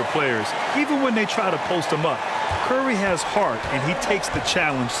to bigger players, even when they try to post him up. Curry has heart, and he takes the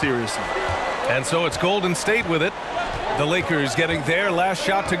challenge seriously. And so it's Golden State with it. The Lakers getting their last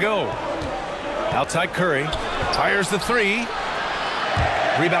shot to go. Outside Curry, fires the 3.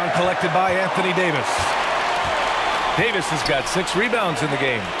 Rebound collected by Anthony Davis. Davis has got 6 rebounds in the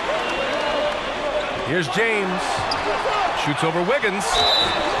game. Here's James. Shoots over Wiggins.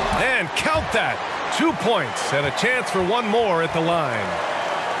 And count that. 2 points and a chance for one more at the line.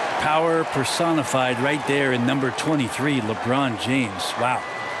 Power personified right there in number 23, LeBron James. Wow.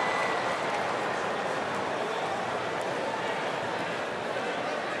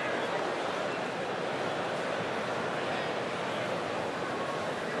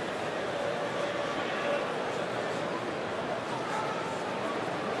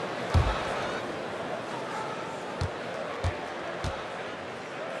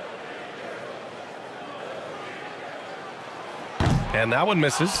 And that one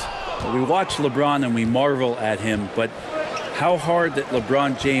misses. We watch LeBron and we marvel at him, but how hard that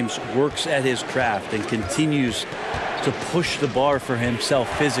LeBron James works at his craft and continues to push the bar for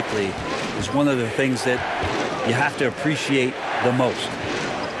himself physically is one of the things that you have to appreciate the most.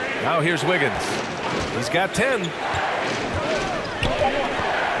 Now here's Wiggins. He's got 10.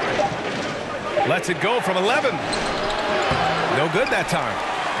 Lets it go from 11. No good that time.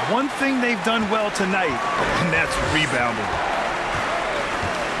 One thing they've done well tonight, and that's rebounding.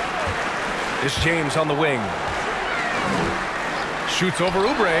 It's James on the wing. shoots over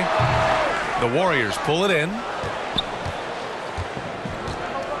Oubre. The Warriors pull it in.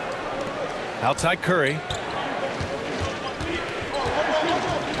 Outside Curry.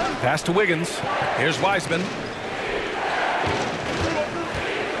 Pass to Wiggins. Here's Wiseman.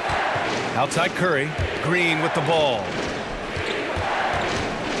 Outside Curry. Green with the ball.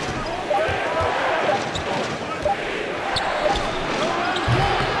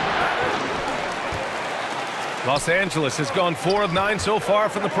 Los Angeles has gone 4 of 9 so far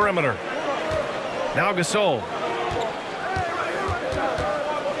from the perimeter. Now Gasol.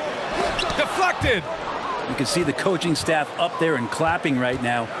 Deflected. You can see the coaching staff up there and clapping right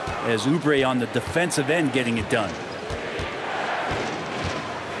now as Oubre on the defensive end getting it done.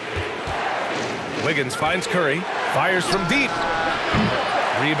 Wiggins finds Curry. Fires from deep.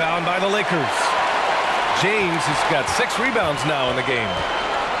 Rebound by the Lakers. James has got 6 rebounds now in the game.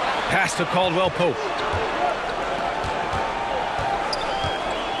 Pass to Caldwell Pope.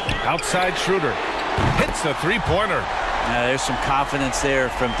 Outside Schroeder. Hits a three-pointer. Now there's some confidence there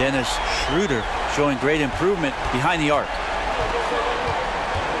from Dennis Schroeder, showing great improvement behind the arc.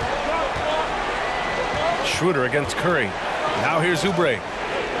 Schroeder against Curry. Now here's Oubre.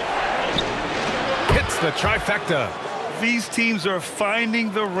 Hits the trifecta. These teams are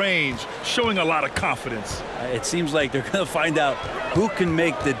finding the range, showing a lot of confidence. It seems like they're going to find out who can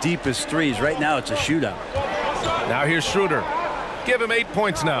make the deepest threes. Right now it's a shootout. Now here's Schroeder. Give him 8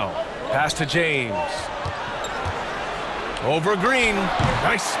 points now. Pass to James. Over Green.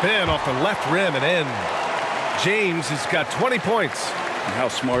 Nice spin off the left rim and in. James has got 20 points. And how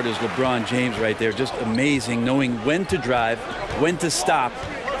smart is LeBron James right there? Just amazing, knowing when to drive, when to stop,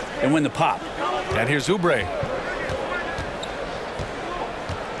 and when to pop. And here's Oubre.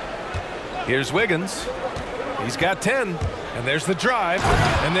 Here's Wiggins. He's got 10. And there's the drive.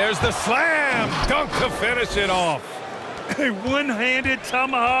 And there's the slam. Dunk to finish it off. A one-handed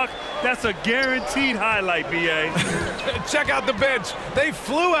tomahawk. That's a guaranteed highlight, B.A. Check out the bench. They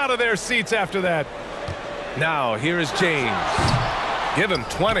flew out of their seats after that. Now, here is James. Give him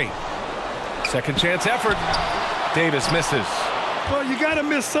 20. Second chance effort. Davis misses. Well, you got to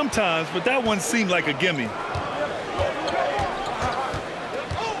miss sometimes, but that one seemed like a gimme.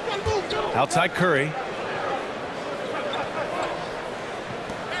 Outside Curry.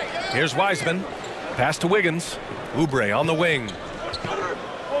 Here's Wiseman. Pass to Wiggins. Oubre on the wing.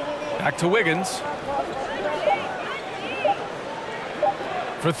 Back to Wiggins.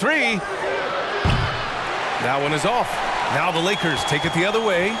 For 3. That one is off. Now the Lakers take it the other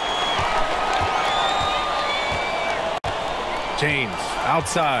way. James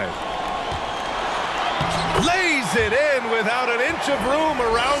outside. Lays it in without an inch of room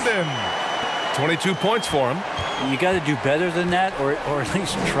around him. 22 points for him. You got to do better than that, or at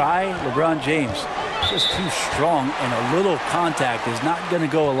least try. LeBron James, just too strong, and a little contact is not going to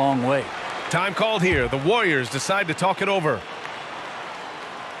go a long way. Time called here. The Warriors decide to talk it over.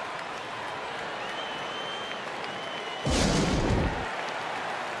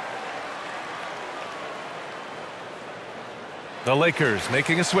 The Lakers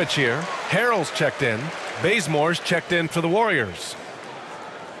making a switch here. Harrell's checked in. Bazemore's checked in for the Warriors.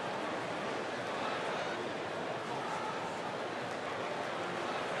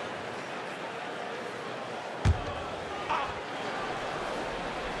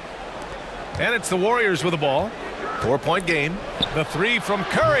 And it's the Warriors with the ball. 4-point game. The 3 from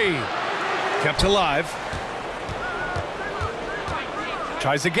Curry. Kept alive.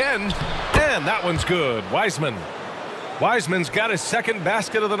 Tries again. And that one's good. Wiseman. Wiseman's got his second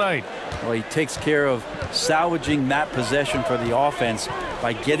basket of the night. Well, he takes care of salvaging that possession for the offense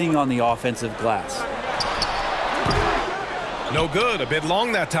by getting on the offensive glass. No good. A bit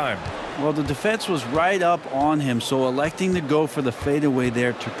long that time. Well, the defense was right up on him, so electing to go for the fadeaway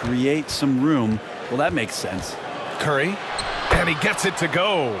there to create some room, well, that makes sense. Curry, and he gets it to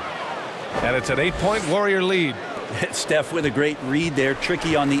go. And it's an 8-point Warrior lead. Steph with a great read there,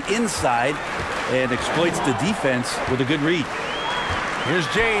 tricky on the inside, and exploits the defense with a good read. Here's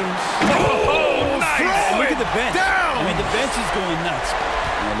James. Oh, nice. Look at the bench. Down. I mean, the bench is going nuts.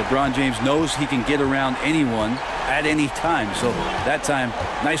 Now, LeBron James knows he can get around anyone at any time, so that time,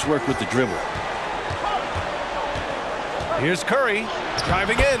 nice work with the dribble. Here's Curry,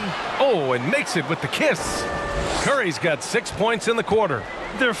 driving in. Oh, and makes it with the kiss. Curry's got 6 points in the quarter.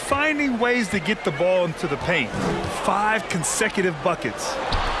 They're finding ways to get the ball into the paint. 5 consecutive buckets.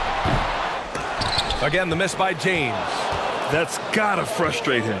 Again, the miss by James. That's gotta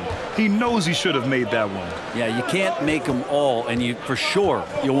frustrate him. He knows he should have made that one. Yeah, you can't make them all, and for sure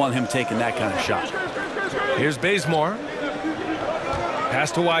you'll want him taking that kind of shot. Here's Bazemore.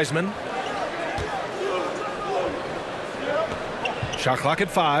 Pass to Wiseman. Shot clock at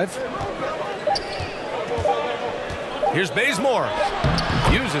 5. Here's Bazemore.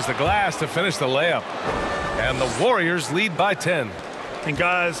 Uses the glass to finish the layup. And the Warriors lead by 10. And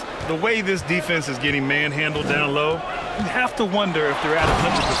guys, the way this defense is getting manhandled down low, you have to wonder if they're at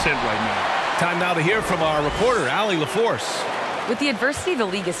 100% right now. Time now to hear from our reporter, Allie LaForce. With the adversity the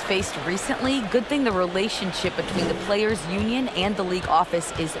league has faced recently, good thing the relationship between the players' union and the league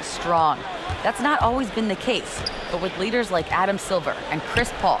office is strong. That's not always been the case, but with leaders like Adam Silver and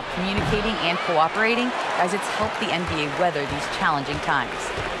Chris Paul communicating and cooperating, guys, it's helped the NBA weather these challenging times.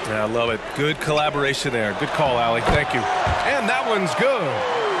 Yeah, I love it. Good collaboration there. Good call, Allie. Thank you. And that one's good.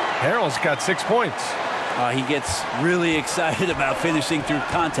 Harrell's got 6 points. He gets really excited about finishing through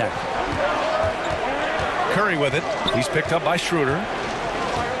contact. Curry with it. He's picked up by Schroeder.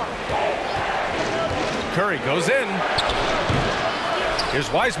 Curry goes in.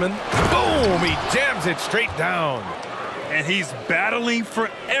 Here's Wiseman. Boom! He jams it straight down. And he's battling for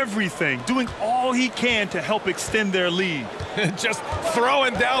everything, doing all he can to help extend their lead. Just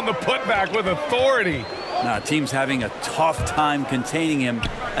throwing down the putback with authority. Now, team's having a tough time containing him,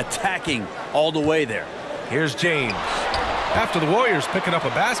 attacking all the way there. Here's James. After the Warriors picking up a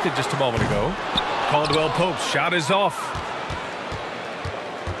basket just a moment ago, Caldwell Pope's shot is off.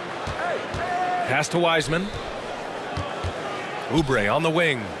 Pass to Wiseman. Oubre on the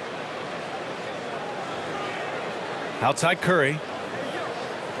wing. Outside Curry.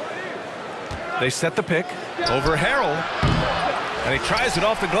 They set the pick over Harrell. And he tries it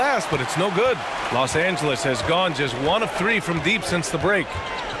off the glass, but it's no good. Los Angeles has gone just 1 of 3 from deep since the break.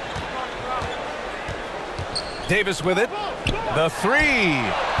 Davis with it. The 3.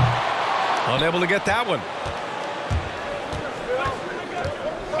 Unable to get that one.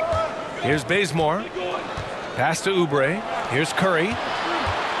 Here's Bazemore. Pass to Oubre. Here's Curry.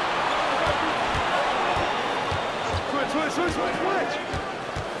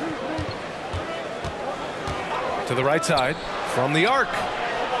 To the right side from the arc.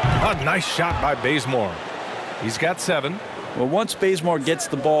 A nice shot by Bazemore. He's got 7. Well, once Bazemore gets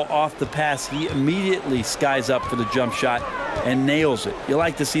the ball off the pass, he immediately skies up for the jump shot and nails it. You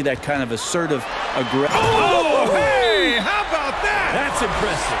like to see that kind of assertive aggression. Oh, hey, how about that? That's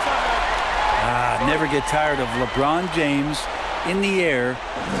impressive. Never get tired of LeBron James in the air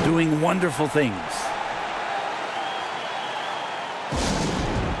doing wonderful things.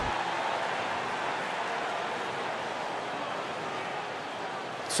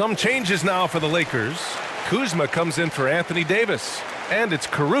 Some changes now for the Lakers. Kuzma comes in for Anthony Davis. And it's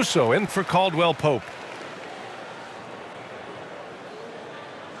Caruso in for Caldwell Pope.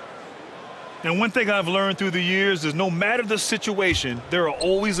 And one thing I've learned through the years is no matter the situation, there are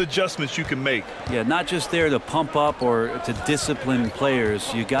always adjustments you can make. Yeah, not just there to pump up or to discipline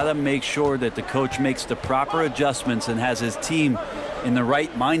players. You got to make sure that the coach makes the proper adjustments and has his team in the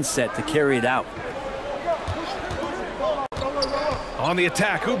right mindset to carry it out. On the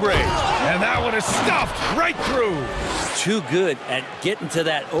attack, Oubre. And that one is stuffed right through. Too good at getting to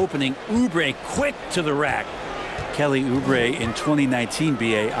that opening. Oubre quick to the rack. Kelly Oubre in 2019,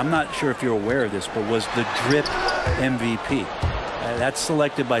 BA, I'm not sure if you're aware of this, but was the drip MVP. That's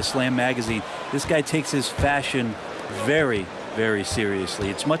selected by Slam Magazine. This guy takes his fashion very, very seriously.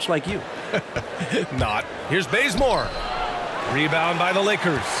 It's much like you. Not. Here's Bazemore. Rebound by the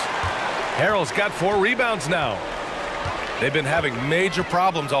Lakers. Harrell's got 4 rebounds now. They've been having major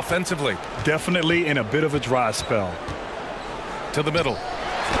problems offensively. Definitely in a bit of a dry spell. To the middle.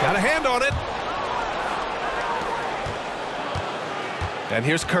 Got a hand on it. And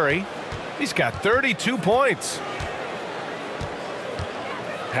here's Curry. He's got 32 points.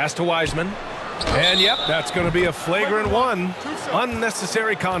 Pass to Wiseman. And yep, that's going to be a flagrant 1.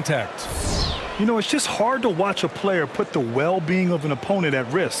 Unnecessary contact. You know, it's just hard to watch a player put the well-being of an opponent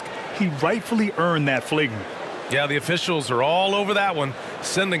at risk. He rightfully earned that flagrant. Yeah, the officials are all over that one,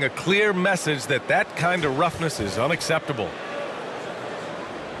 sending a clear message that that kind of roughness is unacceptable.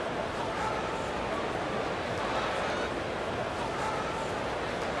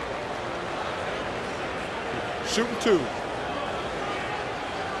 Shooting 2.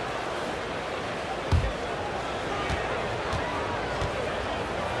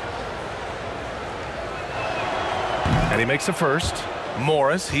 And he makes the first.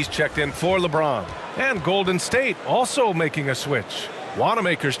 Morris, he's checked in for LeBron. And Golden State also making a switch.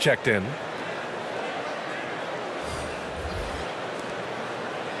 Wanamaker's checked in.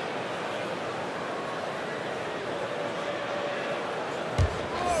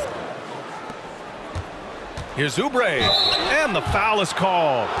 Here's Oubre, and the foul is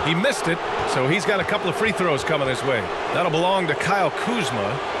called. He missed it, so he's got a couple of free throws coming his way. That'll belong to Kyle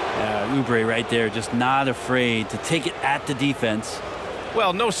Kuzma. Oubre right there, just not afraid to take it at the defense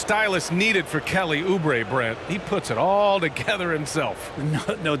Well, no stylist needed for Kelly Oubre, Brent. He puts it all together himself.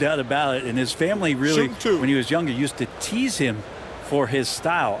 No doubt about it. And his family really, when he was younger, used to tease him for his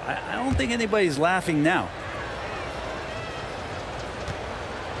style. I don't think anybody's laughing now.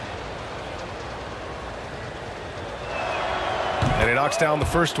 And he knocks down the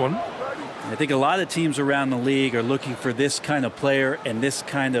first one. I think a lot of teams around the league are looking for this kind of player and this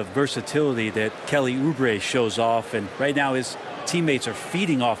kind of versatility that Kelly Oubre shows off. And right now his teammates are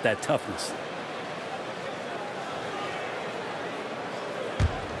feeding off that toughness.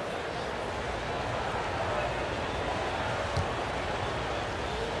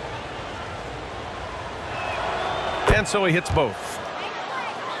 And so he hits both.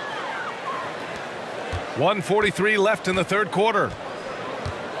 1:43 left in the third quarter.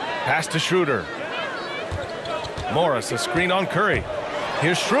 Pass to Schroeder. Morris, a screen on Curry.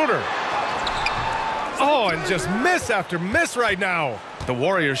 Here's Schroeder. Oh, and just miss after miss right now. The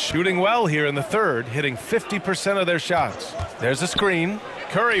Warriors shooting well here in the third, hitting 50% of their shots. There's a screen.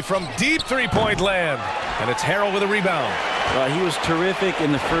 Curry from deep three-point land. And it's Harrell with a rebound. Well, he was terrific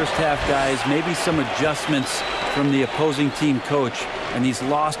in the first half, guys. Maybe some adjustments from the opposing team coach, and he's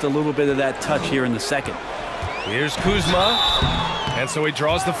lost a little bit of that touch here in the second. Here's Kuzma. And so he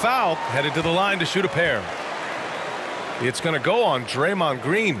draws the foul, headed to the line to shoot a pair. It's going to go on Draymond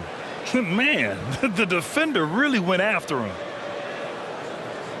Green. Man, the defender really went after him.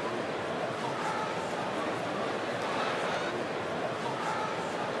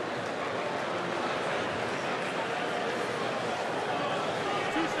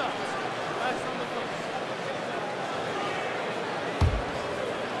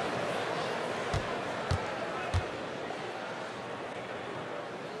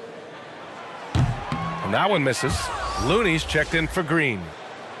 And that one misses. Looney's checked in for Green.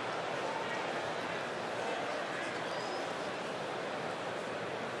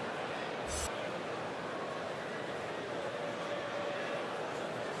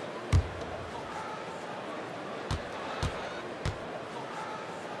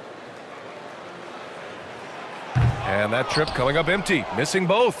 And that trip coming up empty, missing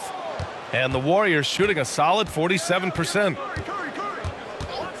both. And the Warriors shooting a solid 47%.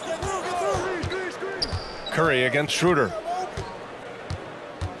 Curry against Schroeder.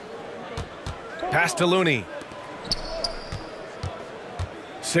 Pass to Looney.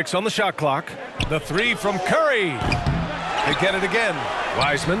 6 on the shot clock. The three from Curry. They get it again.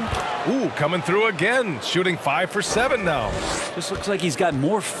 Wiseman. Ooh, coming through again. Shooting 5 for 7 now. Just looks like he's got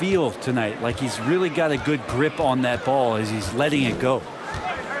more feel tonight. Like he's really got a good grip on that ball as he's letting it go.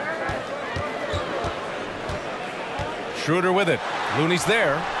 Schroeder with it. Looney's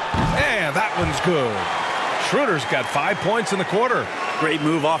there. And that one's good. Schroeder's got 5 points in the quarter. Great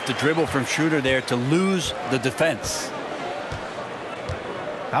move off the dribble from Schroeder there to lose the defense.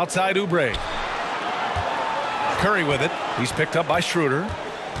 Outside Oubre. Curry with it. He's picked up by Schroeder.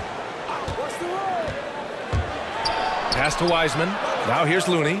 Pass to Wiseman. Now here's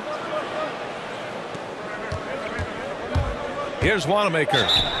Looney. Here's Wanamaker.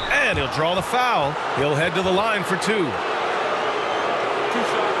 And he'll draw the foul. He'll head to the line for 2.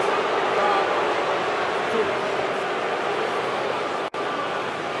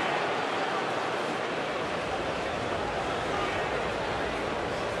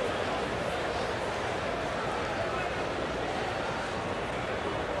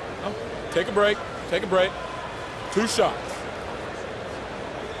 Take a break. Take a break. 2 shots.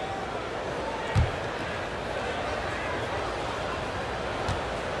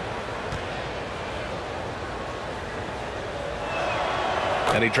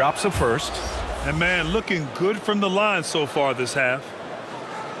 And he drops the first. And man, looking good from the line so far this half.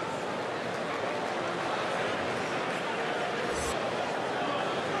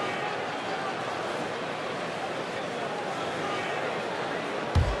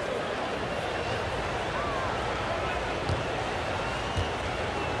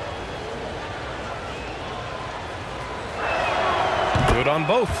 Good on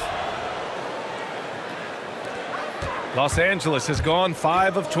both. Los Angeles has gone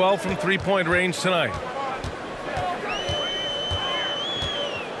 5 of 12 from three-point range tonight.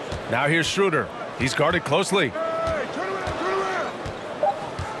 Now here's Schroeder. He's guarded closely.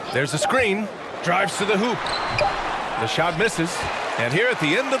 There's a screen. Drives to the hoop. The shot misses. And here at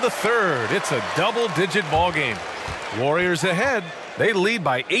the end of the third, it's a double-digit ball game. Warriors ahead. They lead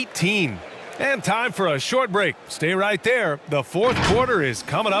by 18. And time for a short break. Stay right there. The fourth quarter is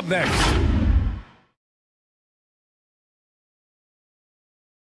coming up next.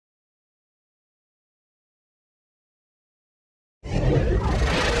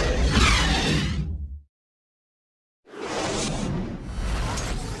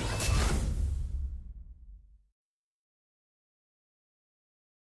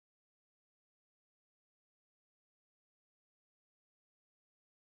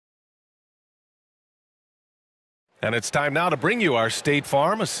 And it's time now to bring you our State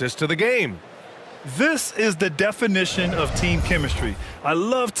Farm assist of the game. This is the definition of team chemistry. I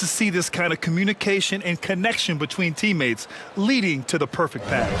love to see this kind of communication and connection between teammates leading to the perfect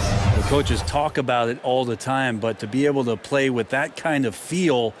pass. The coaches talk about it all the time, but to be able to play with that kind of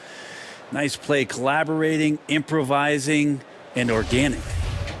feel, nice play, collaborating, improvising, and organic.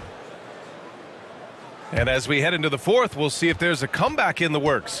 And as we head into the fourth, we'll see if there's a comeback in the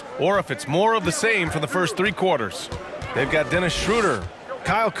works or if it's more of the same for the first 3 quarters. They've got Dennis Schroeder,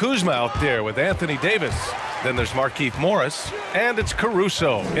 Kyle Kuzma out there with Anthony Davis. Then there's Markieff Morris, and it's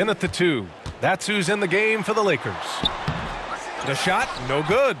Caruso in at the 2. That's who's in the game for the Lakers. The shot, no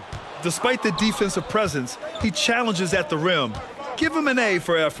good. Despite the defensive presence, he challenges at the rim. Give him an A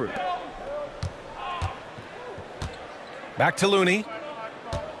for effort. Back to Looney.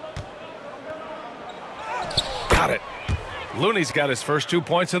 Got it. Looney's got his first 2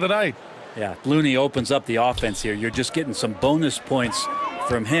 points of the night. Yeah, Looney opens up the offense here. You're just getting some bonus points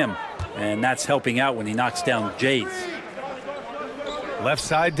from him, and that's helping out when he knocks down Jays. Left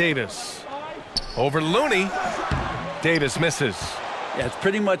side, Davis. Over Looney. Davis misses. Yeah, it's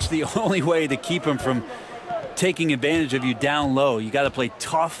pretty much the only way to keep him from taking advantage of you down low. You got to play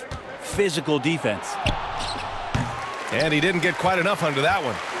tough, physical defense. And he didn't get quite enough under that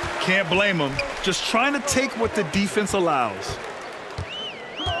one. Can't blame him. Just trying to take what the defense allows.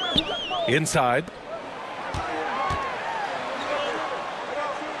 Inside.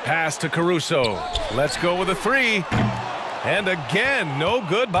 Pass to Caruso. Let's go with a 3. And again, no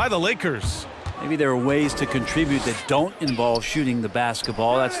good by the Lakers. Maybe there are ways to contribute that don't involve shooting the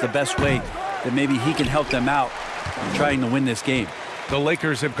basketball. That's the best way that maybe he can help them out in trying to win this game. The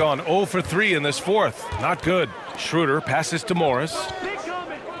Lakers have gone 0 for 3 in this fourth. Not good. Schroeder passes to Morris.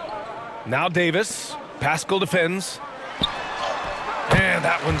 Now Davis. Pascal defends. And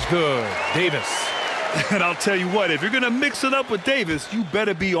that one's good. Davis. And I'll tell you what, if you're going to mix it up with Davis, you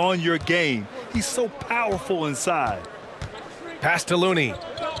better be on your game. He's so powerful inside. Pass to Looney.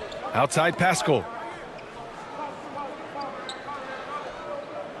 Outside Pascal.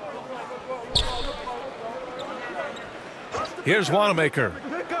 Here's Wanamaker.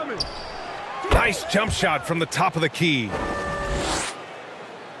 Nice jump shot from the top of the key.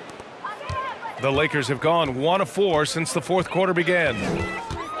 The Lakers have gone 1 of 4 since the fourth quarter began.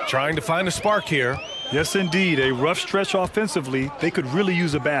 Trying to find a spark here. Yes, indeed. A rough stretch offensively. They could really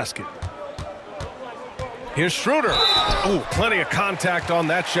use a basket. Here's Schroeder. Oh, plenty of contact on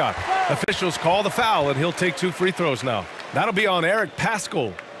that shot. Officials call the foul, and he'll take 2 free throws now. That'll be on Eric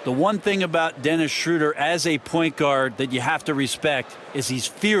Pascal. The one thing about Dennis Schroeder as a point guard that you have to respect is he's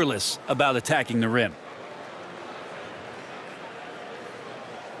fearless about attacking the rim.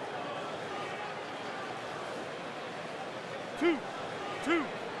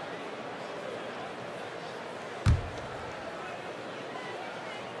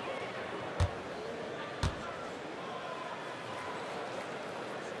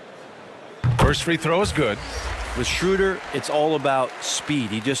 First free throw is good. With Schroeder, it's all about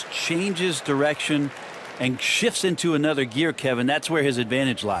speed. He just changes direction and shifts into another gear, Kevin. That's where his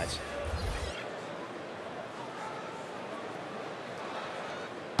advantage lies.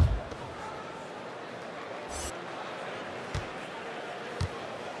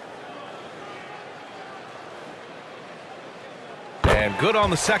 And good on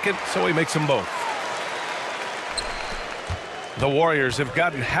the second, so he makes them both. The Warriors have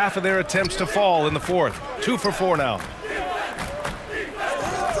gotten half of their attempts to fall in the fourth. 2 for 4 now.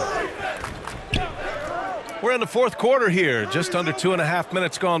 We're in the fourth quarter here. Just under 2.5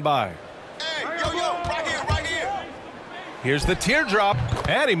 minutes gone by. Right here. Here's the teardrop,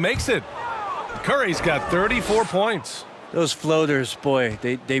 and he makes it. Curry's got 34 points. Those floaters, boy,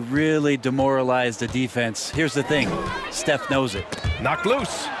 they really demoralize the defense. Here's the thing. Steph knows it. Knocked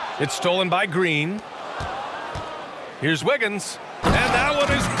loose. It's stolen by Green. Here's Wiggins, and that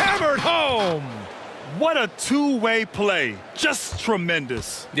one is hammered home. What a two-way play. Just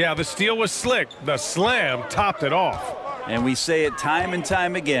tremendous. Yeah, the steal was slick. The slam topped it off. And we say it time and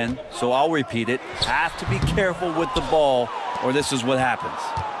time again, so I'll repeat it. Have to be careful with the ball, or this is what happens.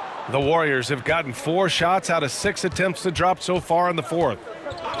 The Warriors have gotten 4 shots out of 6 attempts to drop so far in the fourth.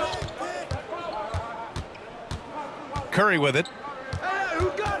 Curry with it.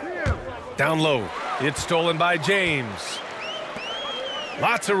 Down low. It's stolen by James.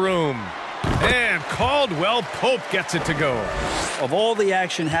 Lots of room. And Caldwell Pope gets it to go. Of all the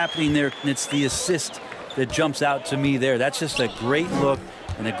action happening there, it's the assist that jumps out to me there. That's just a great look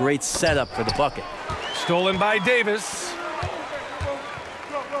and a great setup for the bucket. Stolen by Davis.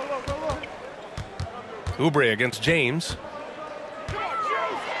 Oubre against James.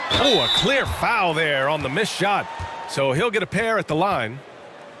 Oh, a clear foul there on the missed shot. So he'll get a pair at the line.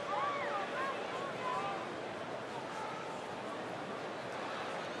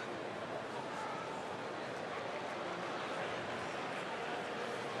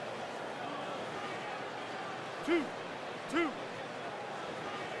 Two.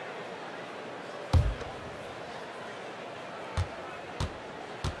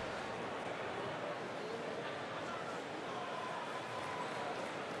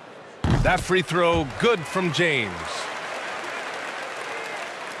 That free throw good from James.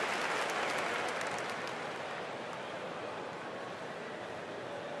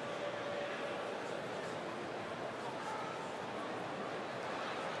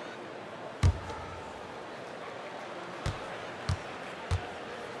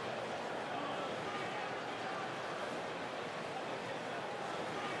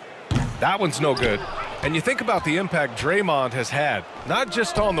 That one's no good. And you think about the impact Draymond has had, not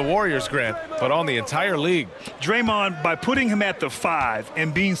just on the Warriors, Grant, but on the entire league. Draymond, by putting him at the 5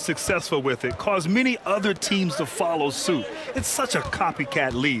 and being successful with it, caused many other teams to follow suit. It's such a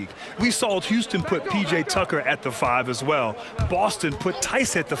copycat league. We saw Houston put P.J. Tucker at the 5 as well. Boston put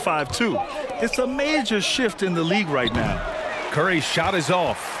Tice at the 5 too. It's a major shift in the league right now. Curry's shot is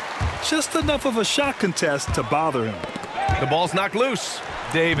off. Just enough of a shot contest to bother him. The ball's knocked loose.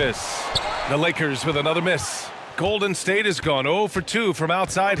 Davis. The Lakers with another miss. Golden State has gone 0 for 2 from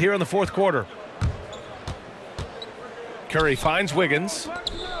outside here in the fourth quarter. Curry finds Wiggins.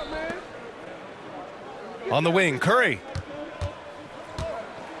 On the wing, Curry.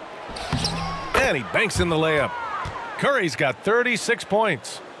 And he banks in the layup. Curry's got 36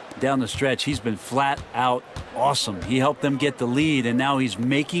 points. Down the stretch, he's been flat out awesome. He helped them get the lead, and now he's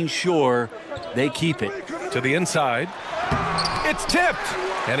making sure they keep it. To the inside. It's tipped.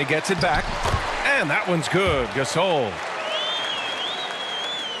 And he gets it back. And that one's good. Gasol.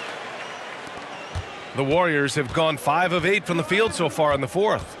 The Warriors have gone 5 of 8 from the field so far in the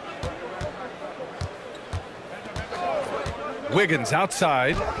fourth. Wiggins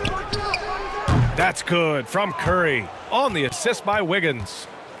outside. That's good from Curry on the assist by Wiggins.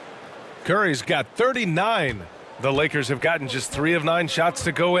 Curry's got 39. The Lakers have gotten just 3 of 9 shots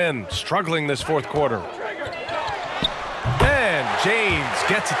to go in, struggling this fourth quarter. And James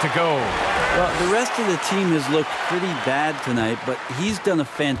gets it to go. Well, the rest of the team has looked pretty bad tonight, but he's done a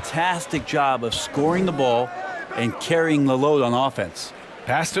fantastic job of scoring the ball and carrying the load on offense.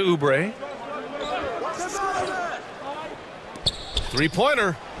 Pass to Oubre.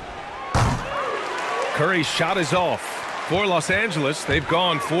 Three-pointer. Curry's shot is off. For Los Angeles, they've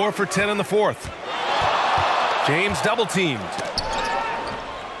gone 4 for 10 in the fourth. James double-teamed.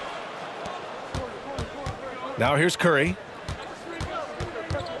 Now here's Curry.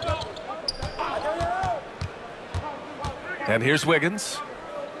 And here's Wiggins.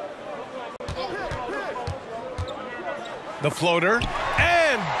 The floater.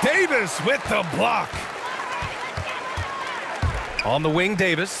 And Davis with the block. On the wing,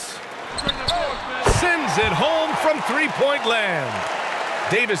 Davis. Sends it home from three-point land.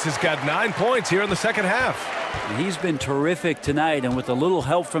 Davis has got 9 points here in the second half. He's been terrific tonight, and with a little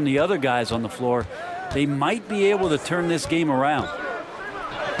help from the other guys on the floor, they might be able to turn this game around.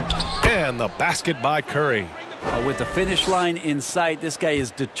 And the basket by Curry. With the finish line in sight, this guy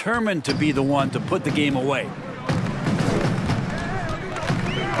is determined to be the one to put the game away.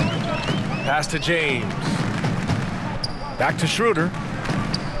 Pass to James. Back to Schroeder.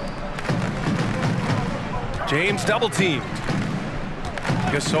 James double-teamed.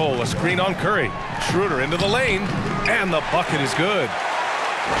 Gasol, a screen on Curry. Schroeder into the lane, and the bucket is good.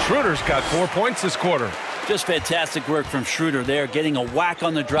 Schroeder's got 4 points this quarter. Just fantastic work from Schroeder there, getting a whack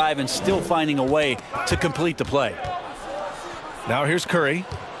on the drive and still finding a way to complete the play. Now here's Curry.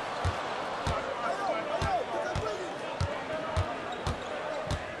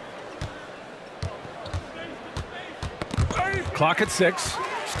 Clock at 6.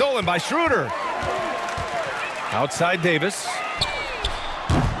 Stolen by Schroeder. Outside Davis.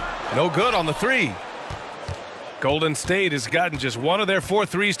 No good on the 3. Golden State has gotten just 1 of their 4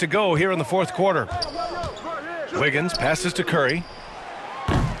 threes to go here in the fourth quarter. Wiggins passes to Curry.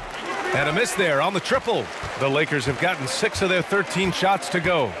 And a miss there on the triple. The Lakers have gotten 6 of their 13 shots to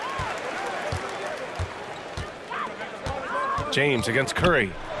go. James against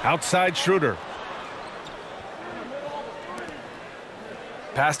Curry. Outside Schroeder.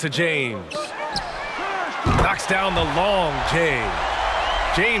 Pass to James. Knocks down the long J.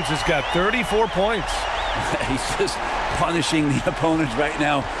 James has got 34 points. He's just punishing the opponents right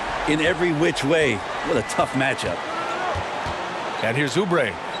now in every which way. What a tough matchup. And here's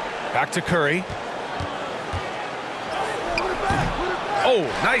Oubre. Back to Curry. Oh,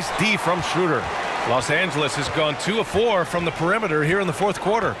 nice D from Schroeder. Los Angeles has gone 2 of 4 from the perimeter here in the fourth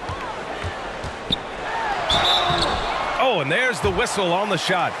quarter. Oh, and there's the whistle on the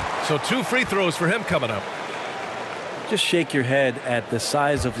shot. So 2 free throws for him coming up. Just shake your head at the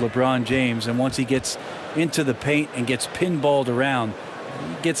size of LeBron James, and once he gets into the paint and gets pinballed around,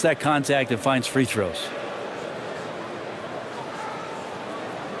 he gets that contact and finds free throws.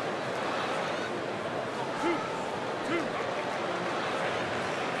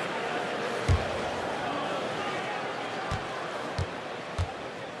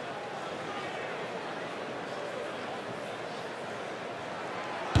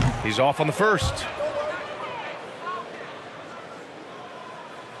 He's off on the first.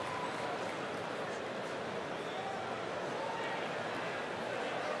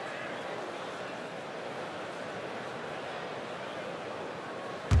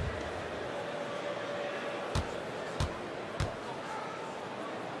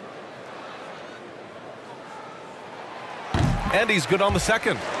 And he's good on the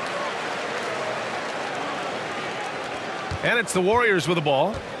second. And it's the Warriors with the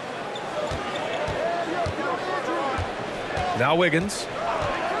ball. Now Wiggins.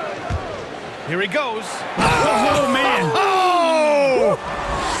 Here he goes. Oh, man. Oh!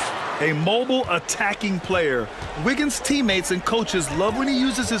 A mobile attacking player. Wiggins' teammates and coaches love when he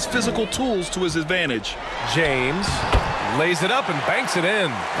uses his physical tools to his advantage. James lays it up and banks it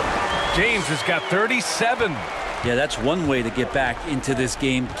in. James has got 37. Yeah, that's one way to get back into this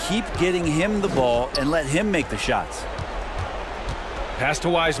game. Keep getting him the ball and let him make the shots. Pass to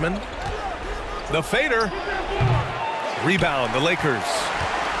Wiseman. The fader. Rebound, the Lakers.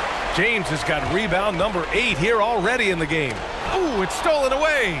 James has got rebound number 8 here already in the game. Ooh, it's stolen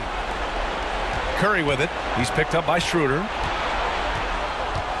away. Curry with it. He's picked up by Schroeder.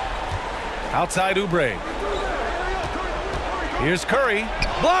 Outside Oubre. Here's Curry.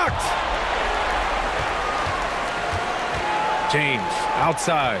 Blocked. James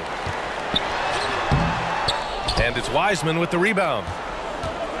outside. And it's Wiseman with the rebound.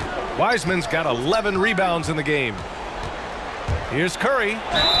 Wiseman's got 11 rebounds in the game. Here's Curry.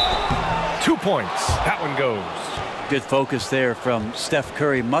 2 points. That one goes. Good focus there from Steph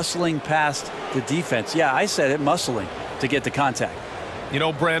Curry, muscling past the defense. Yeah, I said it, muscling to get the contact. You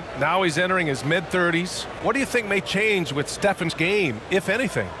know, Brent, now he's entering his mid-30s. What do you think may change with Stephen's game, if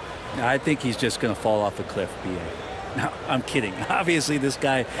anything? I think he's just going to fall off a cliff, B.A. No, I'm kidding. Obviously, this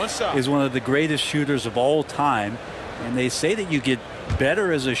guy is one of the greatest shooters of all time. And they say that you get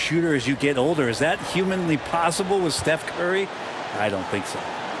better as a shooter as you get older. Is that humanly possible with Steph Curry? I don't think so.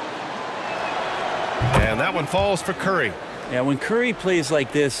 And that one falls for Curry. Yeah, when Curry plays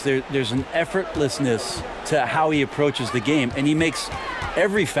like this, there's an effortlessness to how he approaches the game. And he makes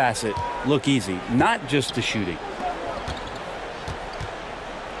every facet look easy, not just the shooting.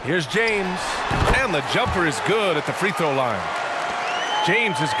 Here's James. And the jumper is good at the free throw line.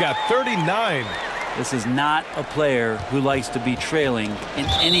 James has got 39. This is not a player who likes to be trailing in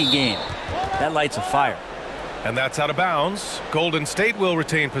any game. That lights a fire. And that's out of bounds. Golden State will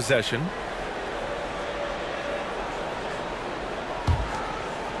retain possession.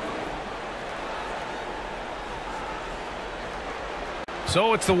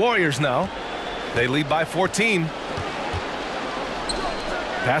 So it's the Warriors now. They lead by 14.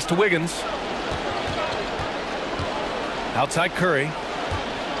 Pass to Wiggins. Outside Curry.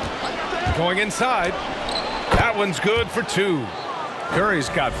 Going inside. That one's good for 2. Curry's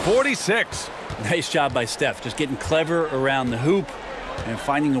got 46. Nice job by Steph. Just getting clever around the hoop and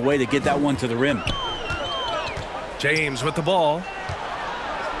finding a way to get that one to the rim. James with the ball.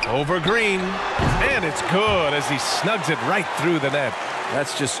 Over Green. And it's good as he snugs it right through the net.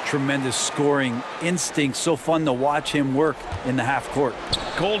 That's just tremendous scoring instinct. So fun to watch him work in the half court.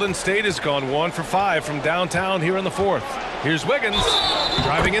 Golden State has gone 1 for 5 from downtown here in the fourth. Here's Wiggins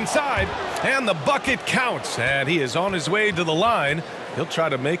driving inside, and the bucket counts, and he is on his way to the line. He'll try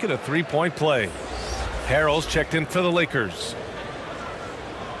to make it a three-point play. Harrell's checked in for the Lakers.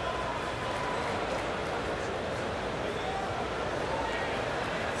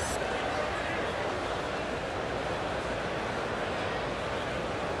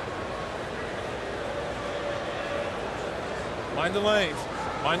 Mind the lanes.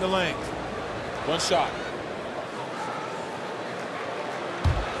 Mind the lanes. One shot.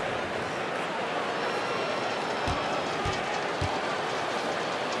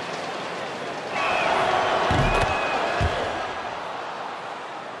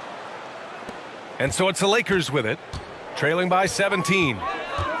 And so it's the Lakers with it, trailing by 17.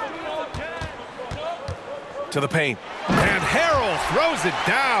 To the paint. And Harrell throws it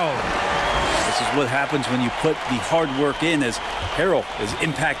down. This is what happens when you put the hard work in as Harrell is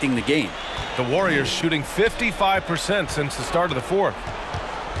impacting the game. The Warriors shooting 55% since the start of the fourth.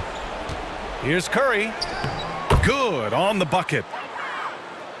 Here's Curry. Good on the bucket.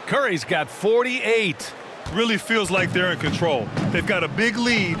 Curry's got 48. Really feels like they're in control. They've got a big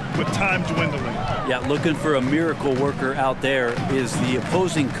lead with time dwindling. Yeah, looking for a miracle worker out there is the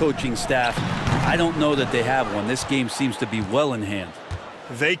opposing coaching staff. I don't know that they have one. This game seems to be well in hand.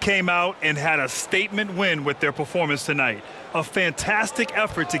 They came out and had a statement win with their performance tonight. A fantastic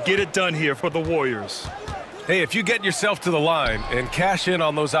effort to get it done here for the Warriors. Hey, if you get yourself to the line and cash in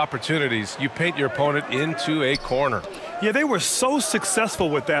on those opportunities, you paint your opponent into a corner. Yeah, they were so successful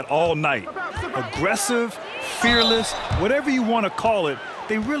with that all night. Aggressive, fearless, whatever you want to call it,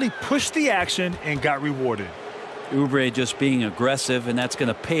 they really pushed the action and got rewarded. Oubre just being aggressive, and that's going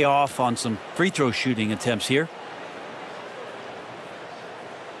to pay off on some free throw shooting attempts here.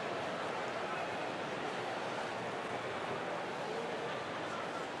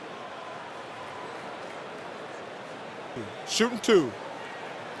 Shooting 2.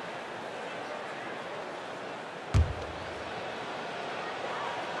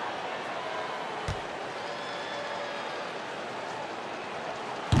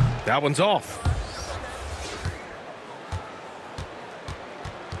 That one's off.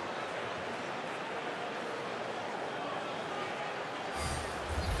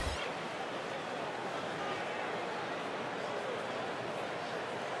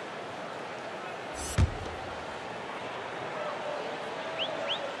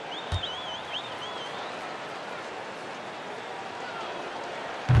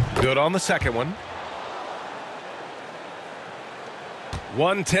 Good on the second one.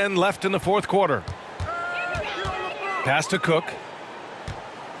 1:10 left in the fourth quarter. Pass to Cook.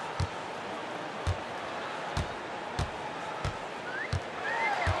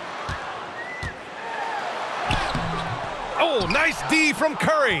 Oh, nice D from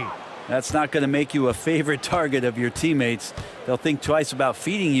Curry. That's not going to make you a favorite target of your teammates. They'll think twice about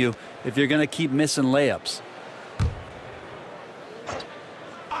feeding you if you're going to keep missing layups.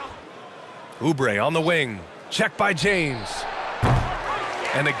 Oubre on the wing. Check by James.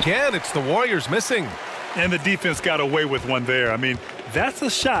 And again, it's the Warriors missing. And the defense got away with one there. I mean, that's a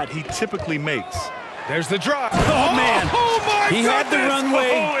shot he typically makes. There's the drive. Oh, man. Oh, my He had the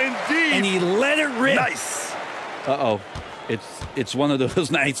runway, indeed. and he let it rip. Nice. Uh-oh. It's one of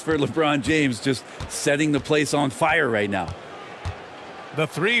those nights for LeBron James, just setting the place on fire right now. The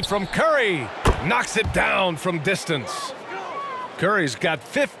three from Curry. Knocks it down from distance. Curry's got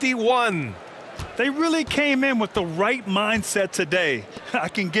 51. They really came in with the right mindset today. I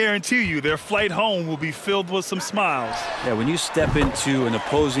can guarantee you their flight home will be filled with some smiles. Yeah, when you step into an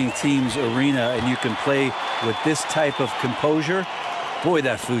opposing team's arena and you can play with this type of composure, boy,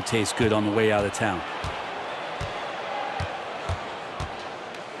 that food tastes good on the way out of town.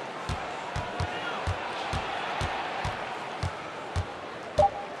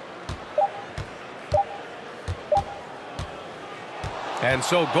 And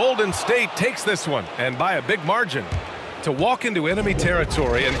so Golden State takes this one, and by a big margin. To walk into enemy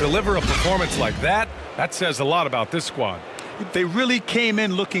territory and deliver a performance like that, that says a lot about this squad. They really came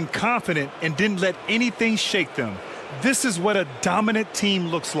in looking confident and didn't let anything shake them. This is what a dominant team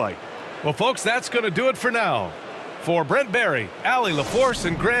looks like. Well, folks, that's going to do it for now. For Brent Barry, Allie LaForce,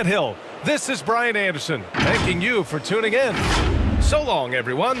 and Grant Hill, this is Brian Anderson, thanking you for tuning in. So long,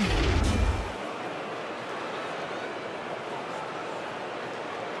 everyone.